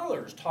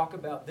 scholars, talk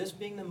about this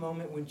being the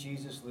moment when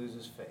Jesus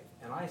loses faith.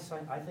 And I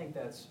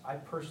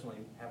personally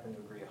happen to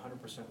agree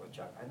 100% with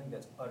Chuck. I think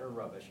that's utter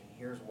rubbish, and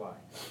here's why.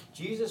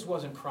 Jesus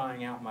wasn't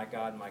crying out, my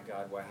God,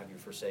 why have you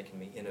forsaken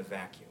me, in a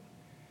vacuum.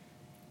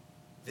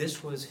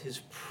 This was his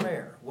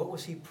prayer. What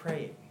was he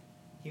praying?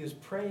 He was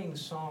praying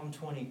Psalm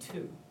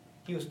 22.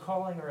 He was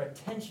calling our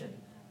attention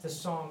to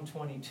Psalm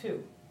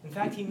 22. In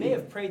fact, he may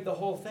have prayed the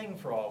whole thing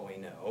for all we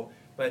know,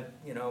 but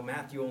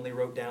Matthew only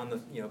wrote down the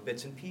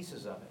bits and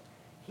pieces of it.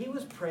 He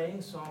was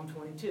praying Psalm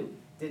 22.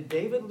 Did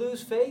David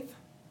lose faith?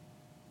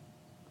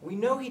 We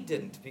know he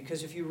didn't,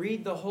 because if you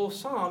read the whole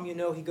psalm,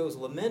 he goes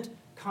lament,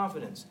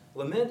 confidence,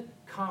 lament,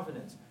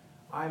 confidence.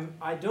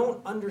 I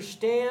don't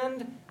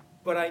understand,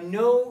 but I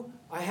know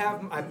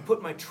I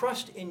put my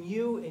trust in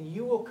you, and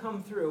you will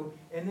come through.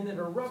 And then it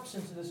erupts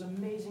into this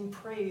amazing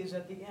praise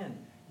at the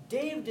end.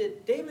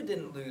 David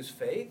didn't lose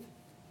faith.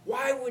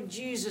 Why would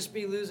Jesus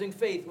be losing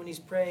faith when he's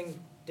praying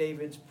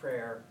David's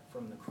prayer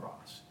from the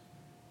cross?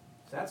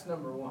 So that's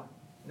number one.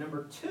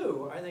 Number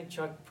two, I think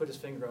Chuck put his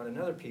finger on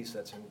another piece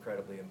that's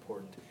incredibly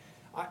important.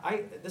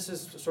 This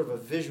is sort of a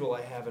visual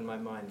I have in my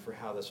mind for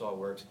how this all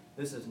works.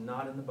 This is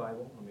not in the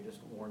Bible. Let me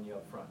just warn you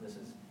up front. This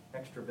is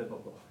extra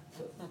biblical.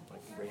 So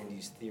like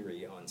Randy's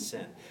theory on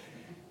sin.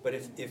 But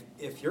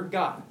if you're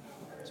God,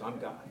 so I'm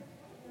God,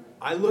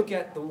 I look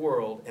at the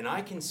world and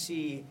I can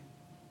see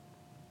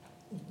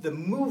the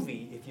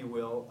movie, if you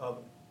will,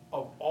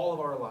 of all of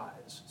our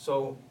lives.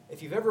 So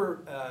if you've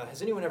ever,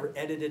 has anyone ever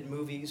edited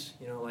movies,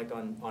 like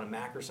on a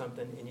Mac or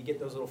something, and you get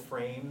those little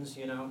frames,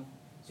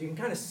 So you can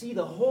kind of see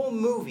the whole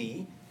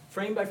movie,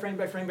 frame by frame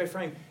by frame by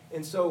frame.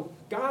 And so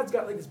God's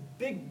got like this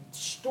big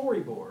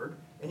storyboard,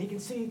 and he can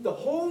see the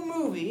whole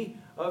movie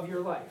of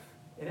your life.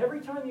 And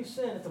every time you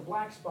sin, it's a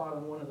black spot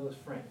on one of those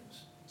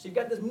frames. So you've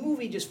got this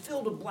movie just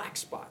filled with black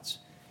spots.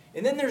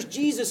 And then there's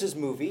Jesus'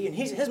 movie, and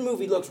his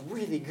movie looks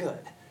really good.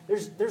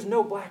 There's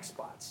no black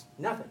spots,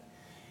 nothing.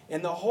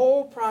 And the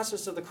whole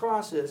process of the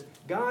cross is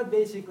God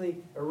basically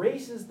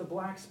erases the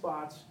black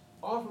spots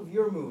off of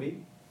your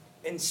movie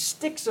and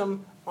sticks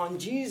them on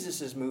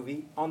Jesus'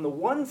 movie on the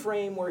one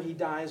frame where he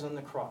dies on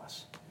the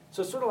cross.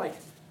 So it's sort of like,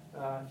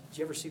 did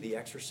you ever see The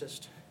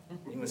Exorcist?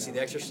 Anyone see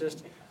The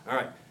Exorcist? All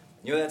right.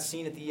 You know that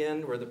scene at the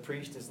end where the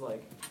priest is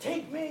like,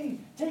 take me,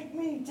 take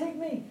me, take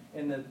me.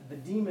 And the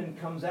demon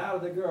comes out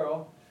of the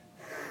girl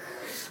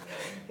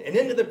and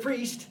into the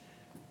priest.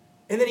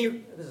 And then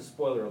this is a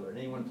spoiler alert.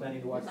 Anyone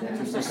planning to watch The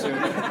Exorcist soon? We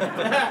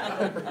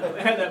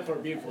had that for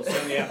a beautiful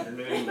Sunday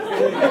afternoon.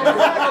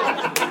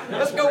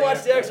 Let's go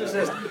watch The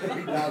Exorcist.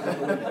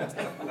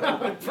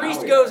 The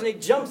priest goes and he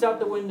jumps out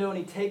the window and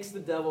he takes the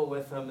devil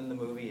with him, and the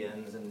movie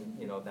ends, and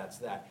that's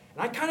that.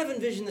 And I kind of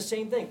envision the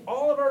same thing.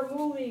 All of our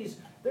movies,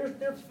 they're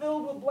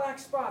filled with black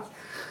spots.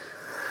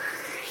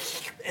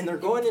 And they're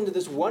going into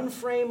this one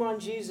frame on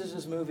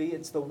Jesus' movie.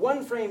 It's the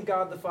one frame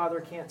God the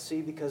Father can't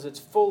see because it's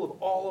full of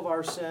all of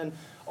our sin,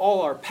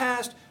 all our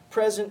past,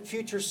 present,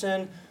 future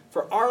sin,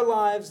 for our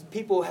lives,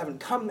 people who haven't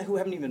come, who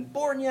haven't even been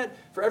born yet,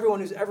 for everyone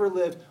who's ever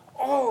lived,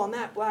 all on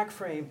that black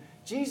frame.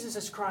 Jesus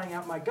is crying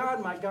out, my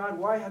God,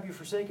 why have you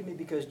forsaken me?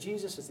 Because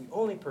Jesus is the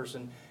only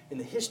person in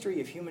the history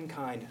of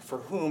humankind for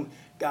whom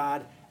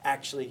God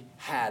actually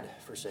had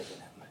forsaken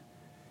him.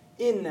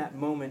 In that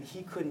moment,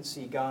 he couldn't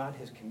see God.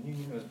 His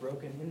communion was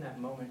broken. In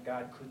that moment,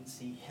 God couldn't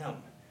see him.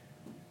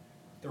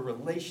 The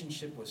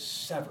relationship was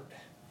severed.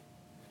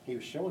 He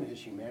was showing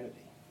his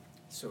humanity.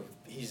 So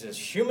he's as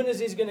human as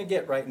he's going to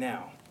get right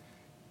now.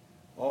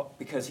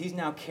 Because he's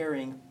now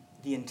carrying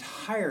the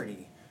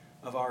entirety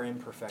of our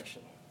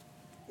imperfection.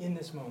 In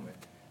this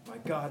moment, my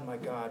God,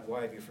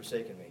 why have you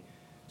forsaken me?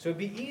 So it'd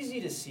be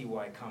easy to see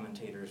why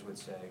commentators would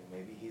say,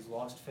 maybe he's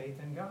lost faith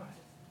in God.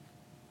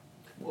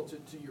 Well,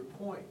 to your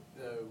point,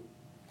 though,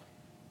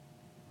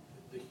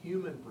 the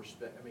human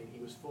perspective, I mean, he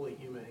was fully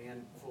human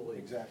and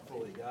fully God.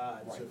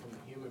 Right. So from the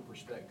human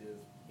perspective,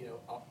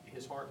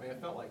 his heart may have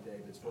felt like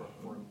David's for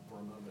a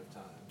moment of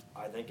time.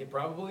 I think it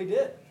probably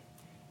did.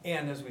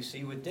 And as we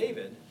see with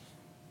David,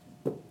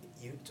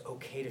 it's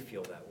okay to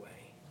feel that way.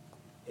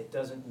 It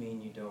doesn't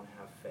mean you don't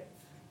have faith.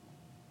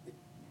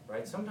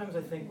 Right? Sometimes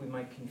I think we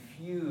might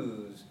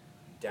confuse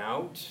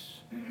doubt.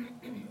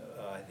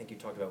 I think you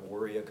talked about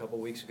worry a couple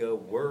weeks ago.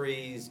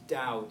 Worries,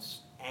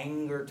 doubts,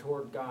 anger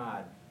toward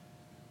God,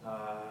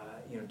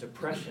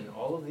 depression.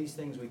 All of these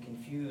things we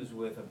confuse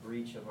with a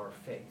breach of our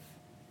faith.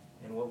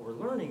 And what we're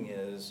learning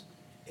is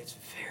it's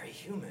very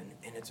human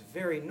and it's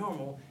very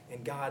normal,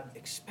 and God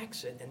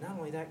expects it. And not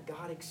only that,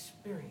 God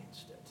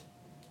experienced it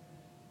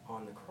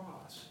on the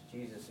cross.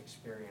 Jesus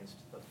experienced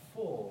the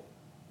full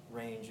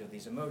range of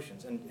these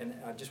emotions. And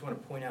I just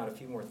want to point out a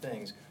few more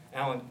things.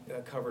 Alan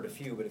covered a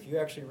few, but if you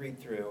actually read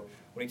through,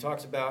 when he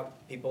talks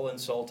about people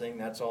insulting,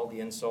 that's all the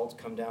insults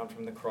come down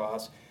from the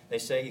cross. They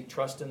say,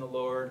 trust in the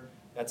Lord.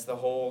 That's the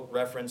whole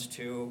reference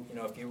to,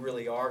 if you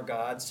really are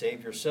God,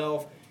 save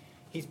yourself.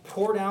 He's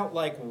poured out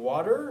like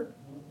water.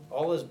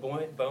 All his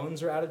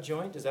bones are out of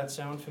joint. Does that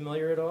sound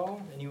familiar at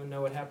all? Anyone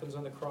know what happens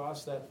on the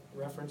cross that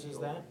references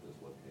that?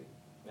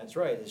 That's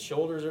right. His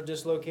shoulders are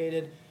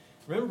dislocated.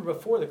 Remember,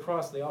 before the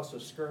cross, they also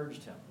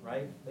scourged him,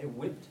 right? They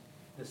whipped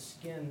the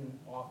skin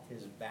off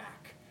his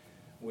back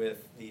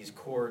with these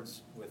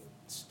cords with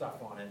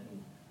stuff on it,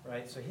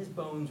 right? So his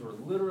bones were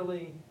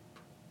literally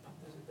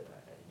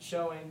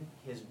showing.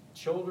 His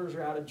shoulders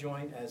are out of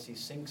joint as he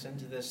sinks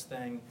into this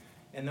thing.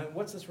 And then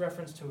what's this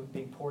reference to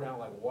being poured out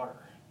like water?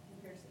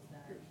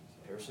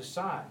 Pierces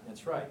side.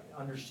 That's right.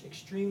 Under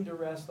extreme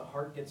duress, the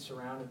heart gets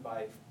surrounded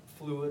by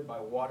fluid, by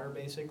water,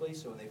 basically.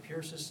 So when they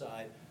pierce his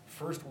side,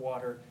 first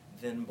water,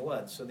 then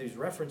blood. So these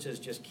references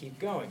just keep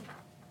going.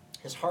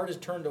 His heart is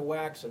turned to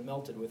wax and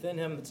melted within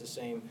him. It's the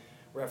same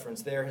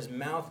reference there. His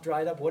mouth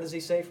dried up. What does he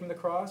say from the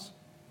cross?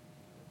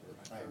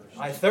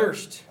 I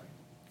thirst.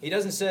 He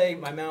doesn't say,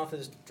 my mouth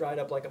is dried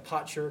up like a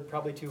potsherd.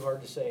 Probably too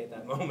hard to say at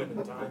that moment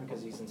in time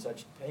because he's in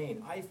such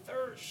pain. I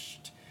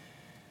thirst.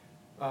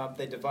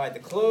 They divide the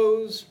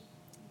clothes.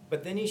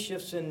 But then he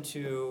shifts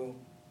into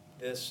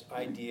this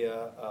idea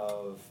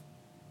of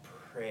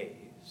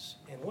praise.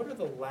 And what are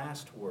the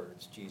last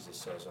words Jesus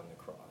says on the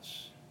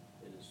cross?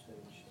 It is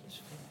finished. It is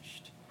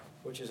finished.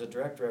 Which is a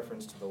direct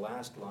reference to the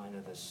last line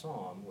of this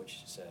psalm,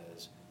 which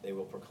says, they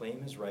will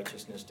proclaim his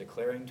righteousness,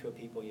 declaring to a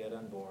people yet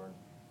unborn,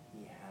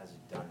 he has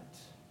done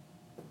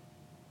it.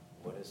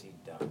 What has he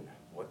done?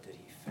 What did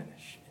he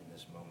finish in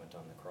this moment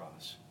on the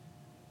cross?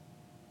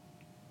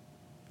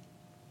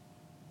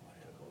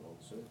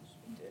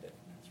 He did it.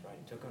 That's right.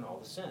 He took on all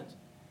the sins.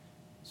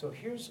 So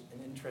here's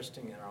an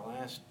interesting, in our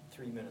last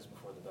 3 minutes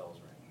before the bells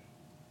ring.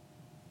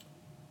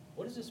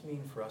 What does this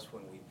mean for us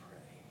when we pray?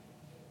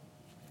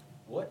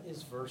 What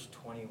is verse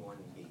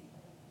 21b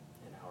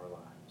in our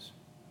lives?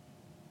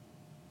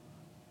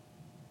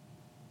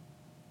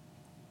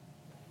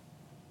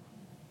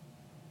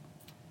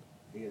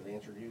 He has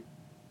answered you.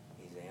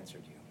 He's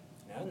answered you.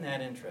 Now, isn't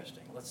that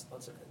interesting?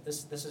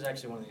 This is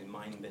actually one of these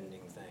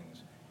mind-bending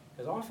things.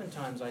 Because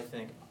oftentimes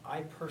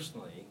I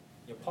personally,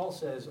 Paul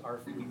says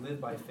we live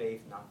by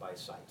faith, not by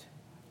sight.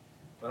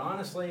 But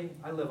honestly,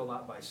 I live a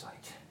lot by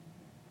sight.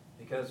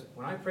 Because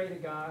when I pray to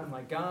God, I'm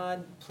like,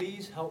 God,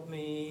 please help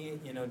me,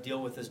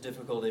 deal with this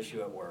difficult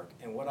issue at work.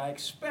 And what I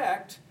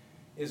expect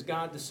is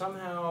God to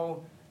somehow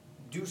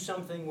do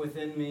something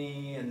within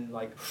me and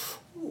like,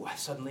 ooh, I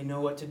suddenly know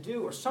what to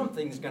do, or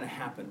something's going to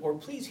happen, or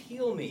please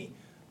heal me.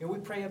 We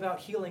pray about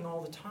healing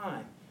all the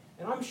time.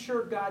 And I'm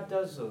sure God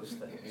does those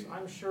things.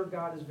 I'm sure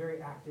God is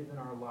very active in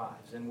our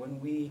lives. And when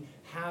we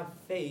have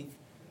faith,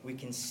 we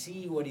can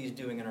see what He's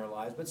doing in our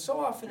lives. But so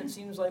often it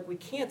seems like we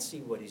can't see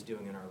what He's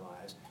doing in our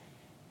lives.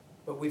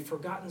 But we've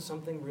forgotten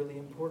something really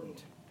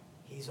important.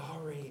 He's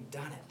already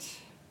done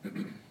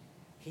it.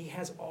 He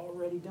has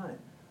already done it.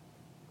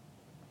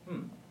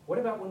 What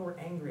about when we're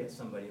angry at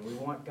somebody and we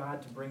want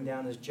God to bring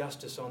down His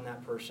justice on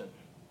that person?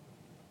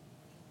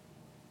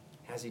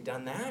 Has He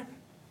done that?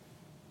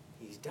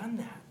 He's done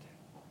that.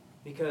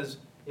 Because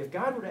if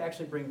God were to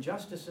actually bring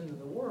justice into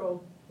the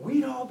world,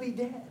 we'd all be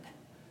dead.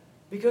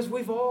 Because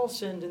we've all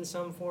sinned in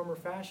some form or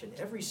fashion.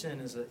 Every sin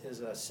is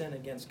a sin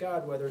against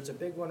God, whether it's a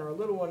big one or a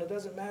little one. It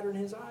doesn't matter in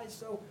His eyes.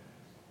 So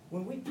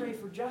when we pray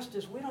for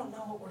justice, we don't know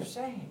what we're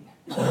saying.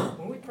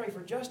 When we pray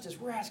for justice,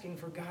 we're asking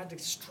for God to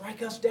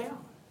strike us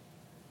down.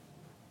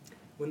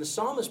 When the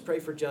psalmists pray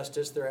for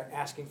justice, they're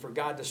asking for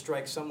God to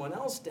strike someone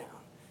else down.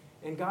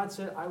 And God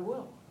said, I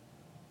will.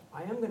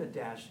 I am going to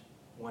dash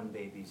one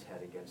baby's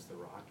head against the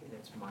rock, and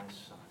it's my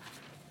son.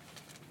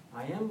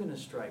 I am going to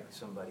strike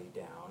somebody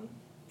down,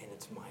 and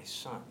it's my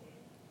son.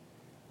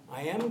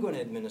 I am going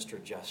to administer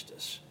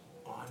justice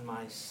on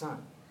my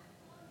son.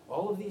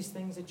 All of these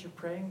things that you're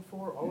praying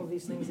for, all of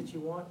these things that you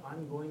want,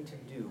 I'm going to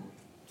do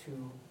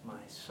to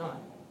my son.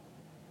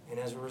 And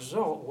as a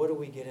result, what do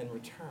we get in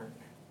return?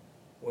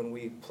 When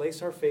we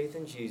place our faith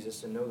in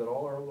Jesus and know that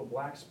all our little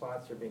black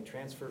spots are being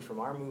transferred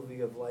from our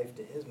movie of life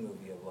to His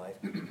movie of life,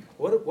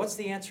 what's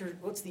the answer?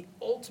 What's the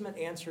ultimate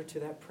answer to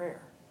that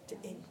prayer? To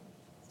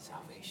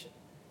salvation.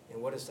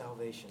 And what is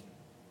salvation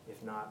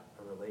if not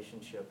a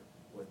relationship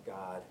with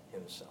God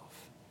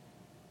Himself?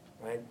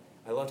 Right?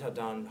 I loved how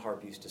Don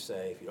Harp used to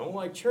say, if you don't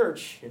like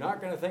church, you're not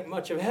going to think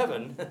much of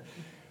heaven.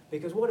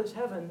 Because what is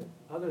heaven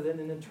other than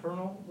an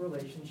eternal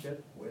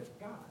relationship with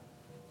God?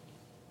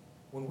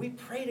 When we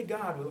pray to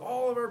God with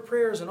all of our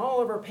prayers and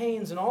all of our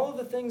pains and all of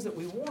the things that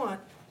we want,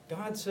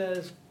 God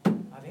says,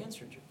 I've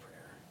answered your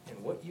prayer.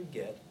 And what you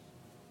get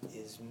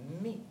is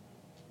me.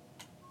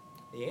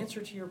 The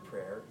answer to your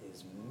prayer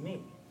is me.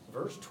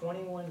 Verse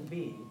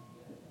 21b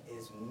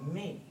is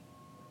me.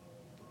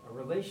 A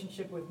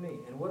relationship with me.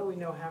 And what do we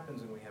know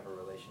happens when we have a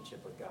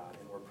relationship with God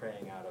and we're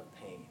praying out of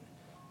pain?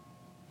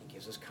 He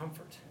gives us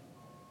comfort.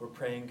 We're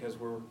praying because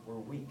we're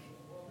weak.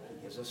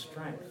 He gives us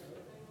strength.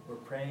 We're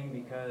praying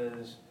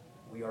because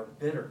we are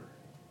bitter.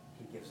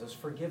 He gives us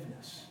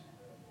forgiveness.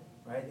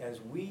 Right?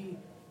 As we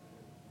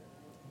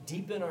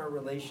deepen our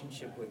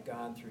relationship with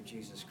God through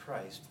Jesus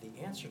Christ,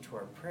 the answer to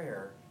our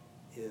prayer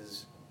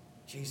is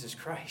Jesus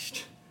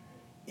Christ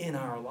in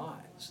our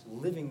lives,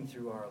 living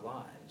through our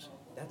lives.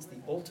 That's the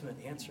ultimate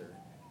answer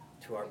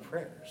to our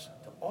prayers,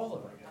 to all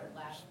of our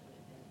prayers.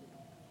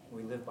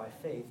 We live by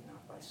faith,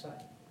 not by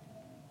sight.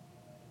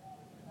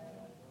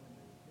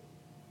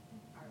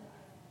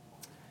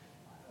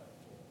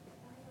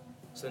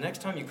 So the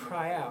next time you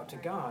cry out to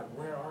God,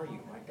 where are you?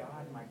 My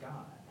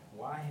God,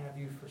 why have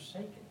you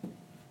forsaken me?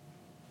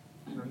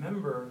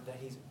 Remember that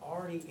He's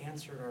already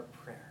answered our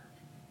prayer.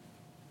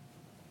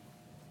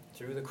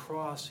 Through the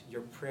cross,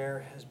 your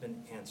prayer has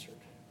been answered.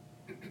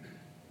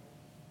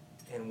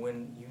 And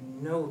when you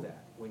know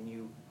that, when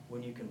you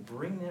can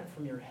bring that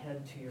from your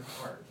head to your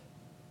heart,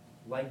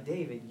 like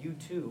David, you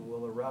too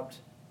will erupt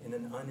in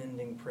an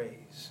unending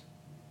praise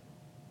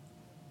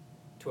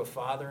to a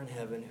Father in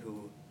heaven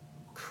who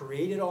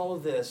created all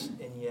of this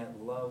and yet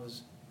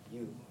loves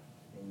you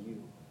and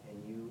you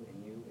and you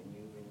and you and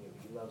you and you.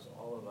 He loves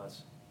all of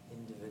us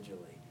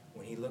individually.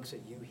 When He looks at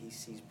you, He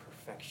sees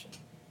perfection.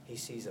 He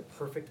sees a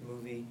perfect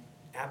movie,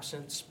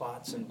 absent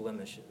spots and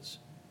blemishes.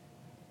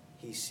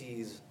 He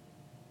sees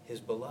His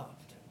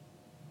beloved.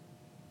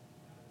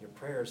 Your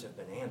prayers have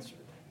been answered.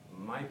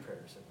 My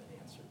prayers have been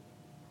answered.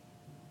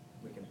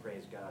 We can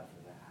praise God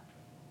for that.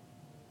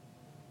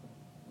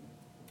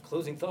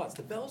 Closing thoughts.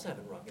 The bells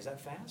haven't rung. Is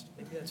that fast?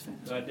 Maybe that's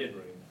fast. No, it did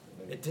ring.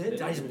 It did?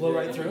 Did I just blow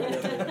right through it?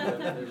 It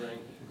did ring.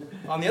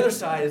 On the other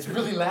side, it's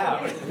really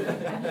loud.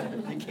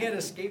 You can't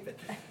escape it.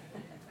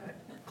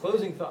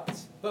 Closing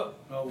thoughts. Oh,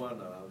 Oh, well,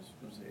 no, I was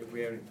going to say, if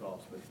we have any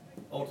thoughts, but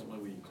ultimately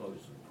we can close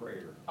with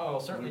prayer. I'll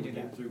certainly When do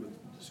we that. get through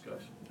with the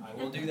discussion. I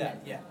will do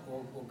that, yeah.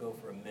 We'll go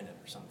for a minute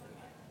or something.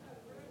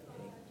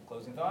 Any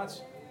closing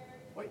thoughts?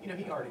 Well, He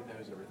already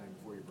knows everything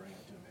before you bring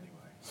it to Him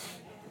anyway.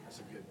 That's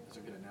a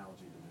good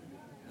analogy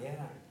to do.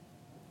 Yeah.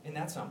 And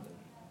that's something.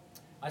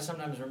 I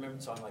sometimes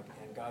remember, so I'm like,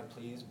 and God,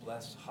 please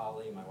bless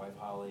Holly, my wife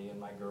Holly, and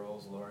my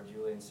girls, Laura,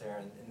 Julie, and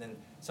Sarah. And then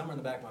somewhere in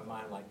the back of my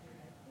mind, I'm like,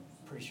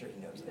 pretty sure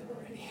he knows that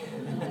already.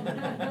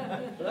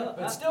 But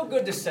it's still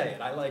good to say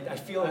it. I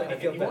feel He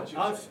better. wants you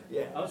to say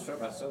it. Yeah. I was struck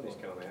by Sonny's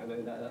comment. I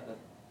mean,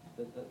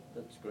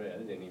 that's great. I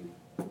didn't even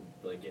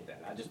really get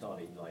that. I just thought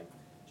he like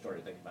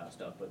started thinking about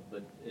stuff, but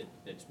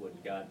it's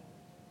what God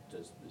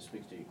does,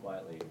 speaks to you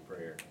quietly in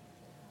prayer.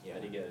 Yeah.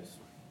 And he goes,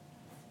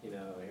 you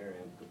know, here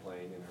I am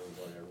complaining or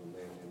whatever,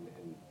 man,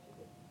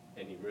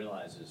 and he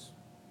realizes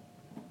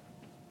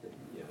that,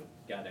 you know,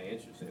 God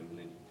answers him, and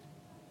then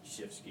he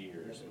shifts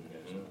gears and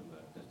goes,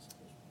 that's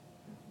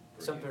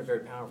pretty Something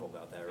very powerful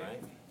about that,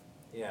 right?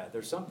 Yeah,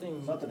 there's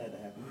something. Something had to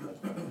happen,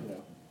 that's right, you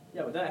know.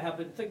 Yeah, but that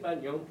happened, think about it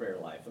in your own prayer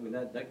life. I mean,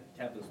 that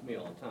happens to me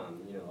all the time,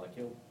 you know, like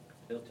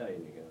he'll tell you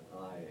and you go,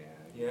 oh,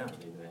 yeah. Yeah. I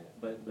can't do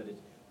that.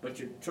 But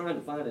you're trying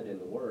to find it in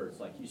the words,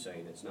 like you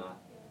saying, it's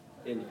not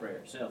in the prayer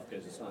itself,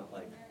 because it's not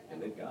like,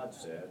 and then God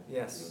said.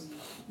 Yes.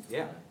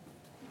 Yeah.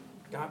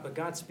 But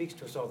God speaks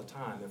to us all the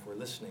time if we're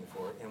listening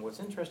for it. And what's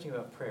interesting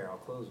about prayer, I'll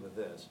close with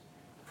this.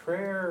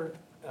 Prayer,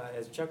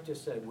 as Chuck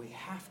just said, we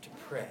have to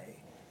pray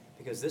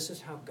because this is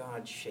how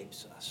God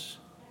shapes us.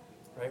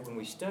 Right? When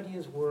we study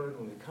His Word,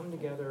 when we come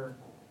together,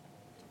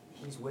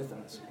 He's with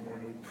us. And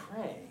when we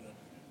pray,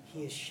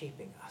 He is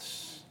shaping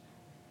us.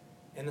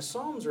 And the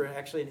Psalms are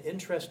actually an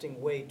interesting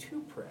way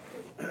to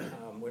pray.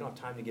 We don't have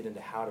time to get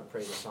into how to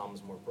pray the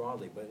Psalms more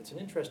broadly, but it's an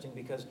interesting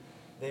because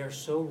they are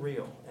so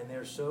real and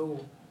they're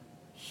so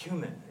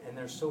human and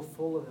they're so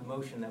full of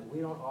emotion that we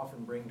don't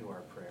often bring to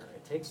our prayer.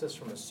 It takes us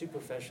from a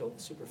superficial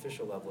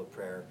level of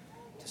prayer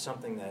to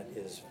something that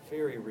is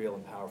very real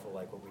and powerful,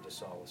 like what we just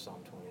saw with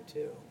Psalm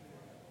 22.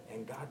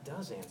 And God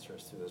does answer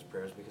us through those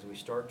prayers because we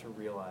start to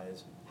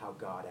realize how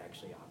God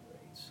actually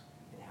operates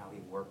and how He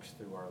works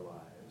through our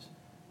lives.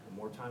 The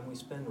more time we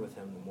spend with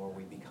Him, the more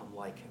we become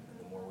like Him.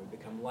 And the more we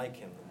become like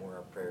Him, the more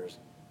our prayers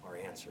are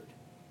answered.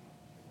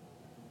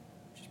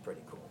 Which is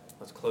pretty cool.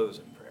 Let's close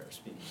in prayer,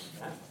 speaking of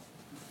that.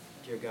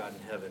 Dear God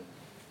in heaven,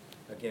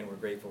 again, we're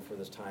grateful for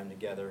this time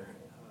together.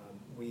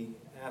 We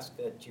ask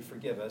that you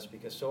forgive us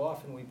because so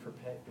often we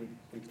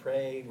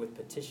pray with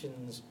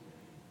petitions,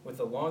 with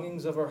the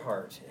longings of our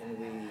heart,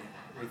 and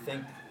we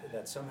think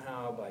that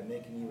somehow by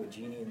making you a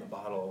genie in the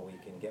bottle, we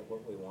can get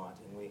what we want.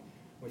 And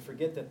we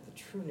forget that the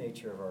true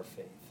nature of our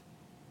faith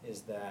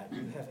is that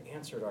you have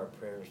answered our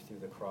prayers through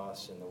the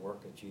cross and the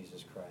work of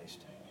Jesus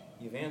Christ.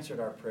 You've answered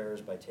our prayers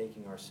by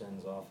taking our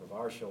sins off of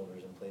our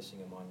shoulders and placing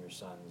them on your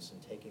sons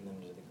and taking them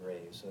to the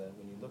grave, so that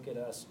when you look at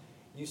us,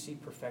 you see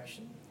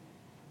perfection.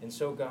 And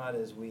so, God,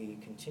 as we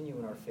continue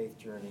in our faith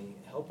journey,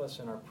 help us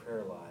in our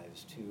prayer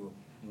lives to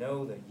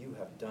know that you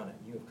have done it.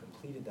 You have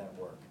completed that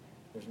work.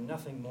 There's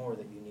nothing more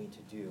that you need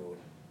to do.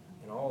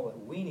 And all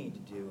that we need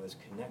to do is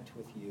connect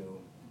with you,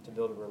 to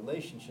build a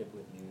relationship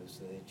with you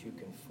so that you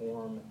can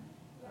form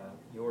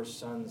your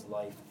Son's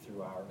life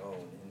through our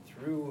own. And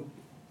through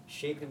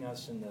shaping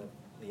us in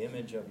the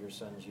image of your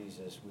Son,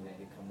 Jesus, we will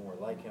become more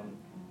like Him,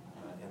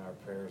 and our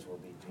prayers will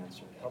be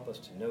answered. Help us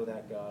to know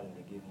that, God, and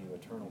to give you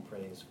eternal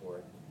praise for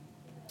it,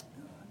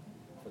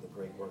 for the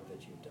great work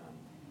that you've done.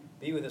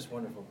 Be with this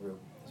wonderful group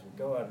as we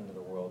go out into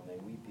the world. May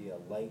we be a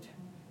light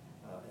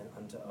and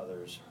unto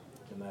others,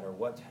 no matter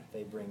what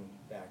they bring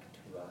back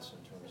to us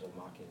in terms of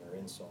mocking or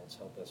insults.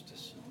 Help us to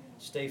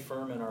stay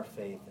firm in our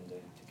faith and to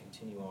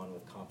continue on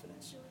with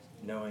confidence,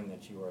 knowing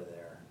that you are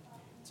there.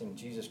 It's in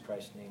Jesus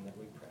Christ's name that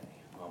we pray.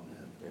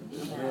 Amen.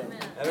 Amen.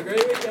 Have a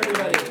great week,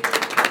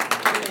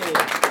 everybody.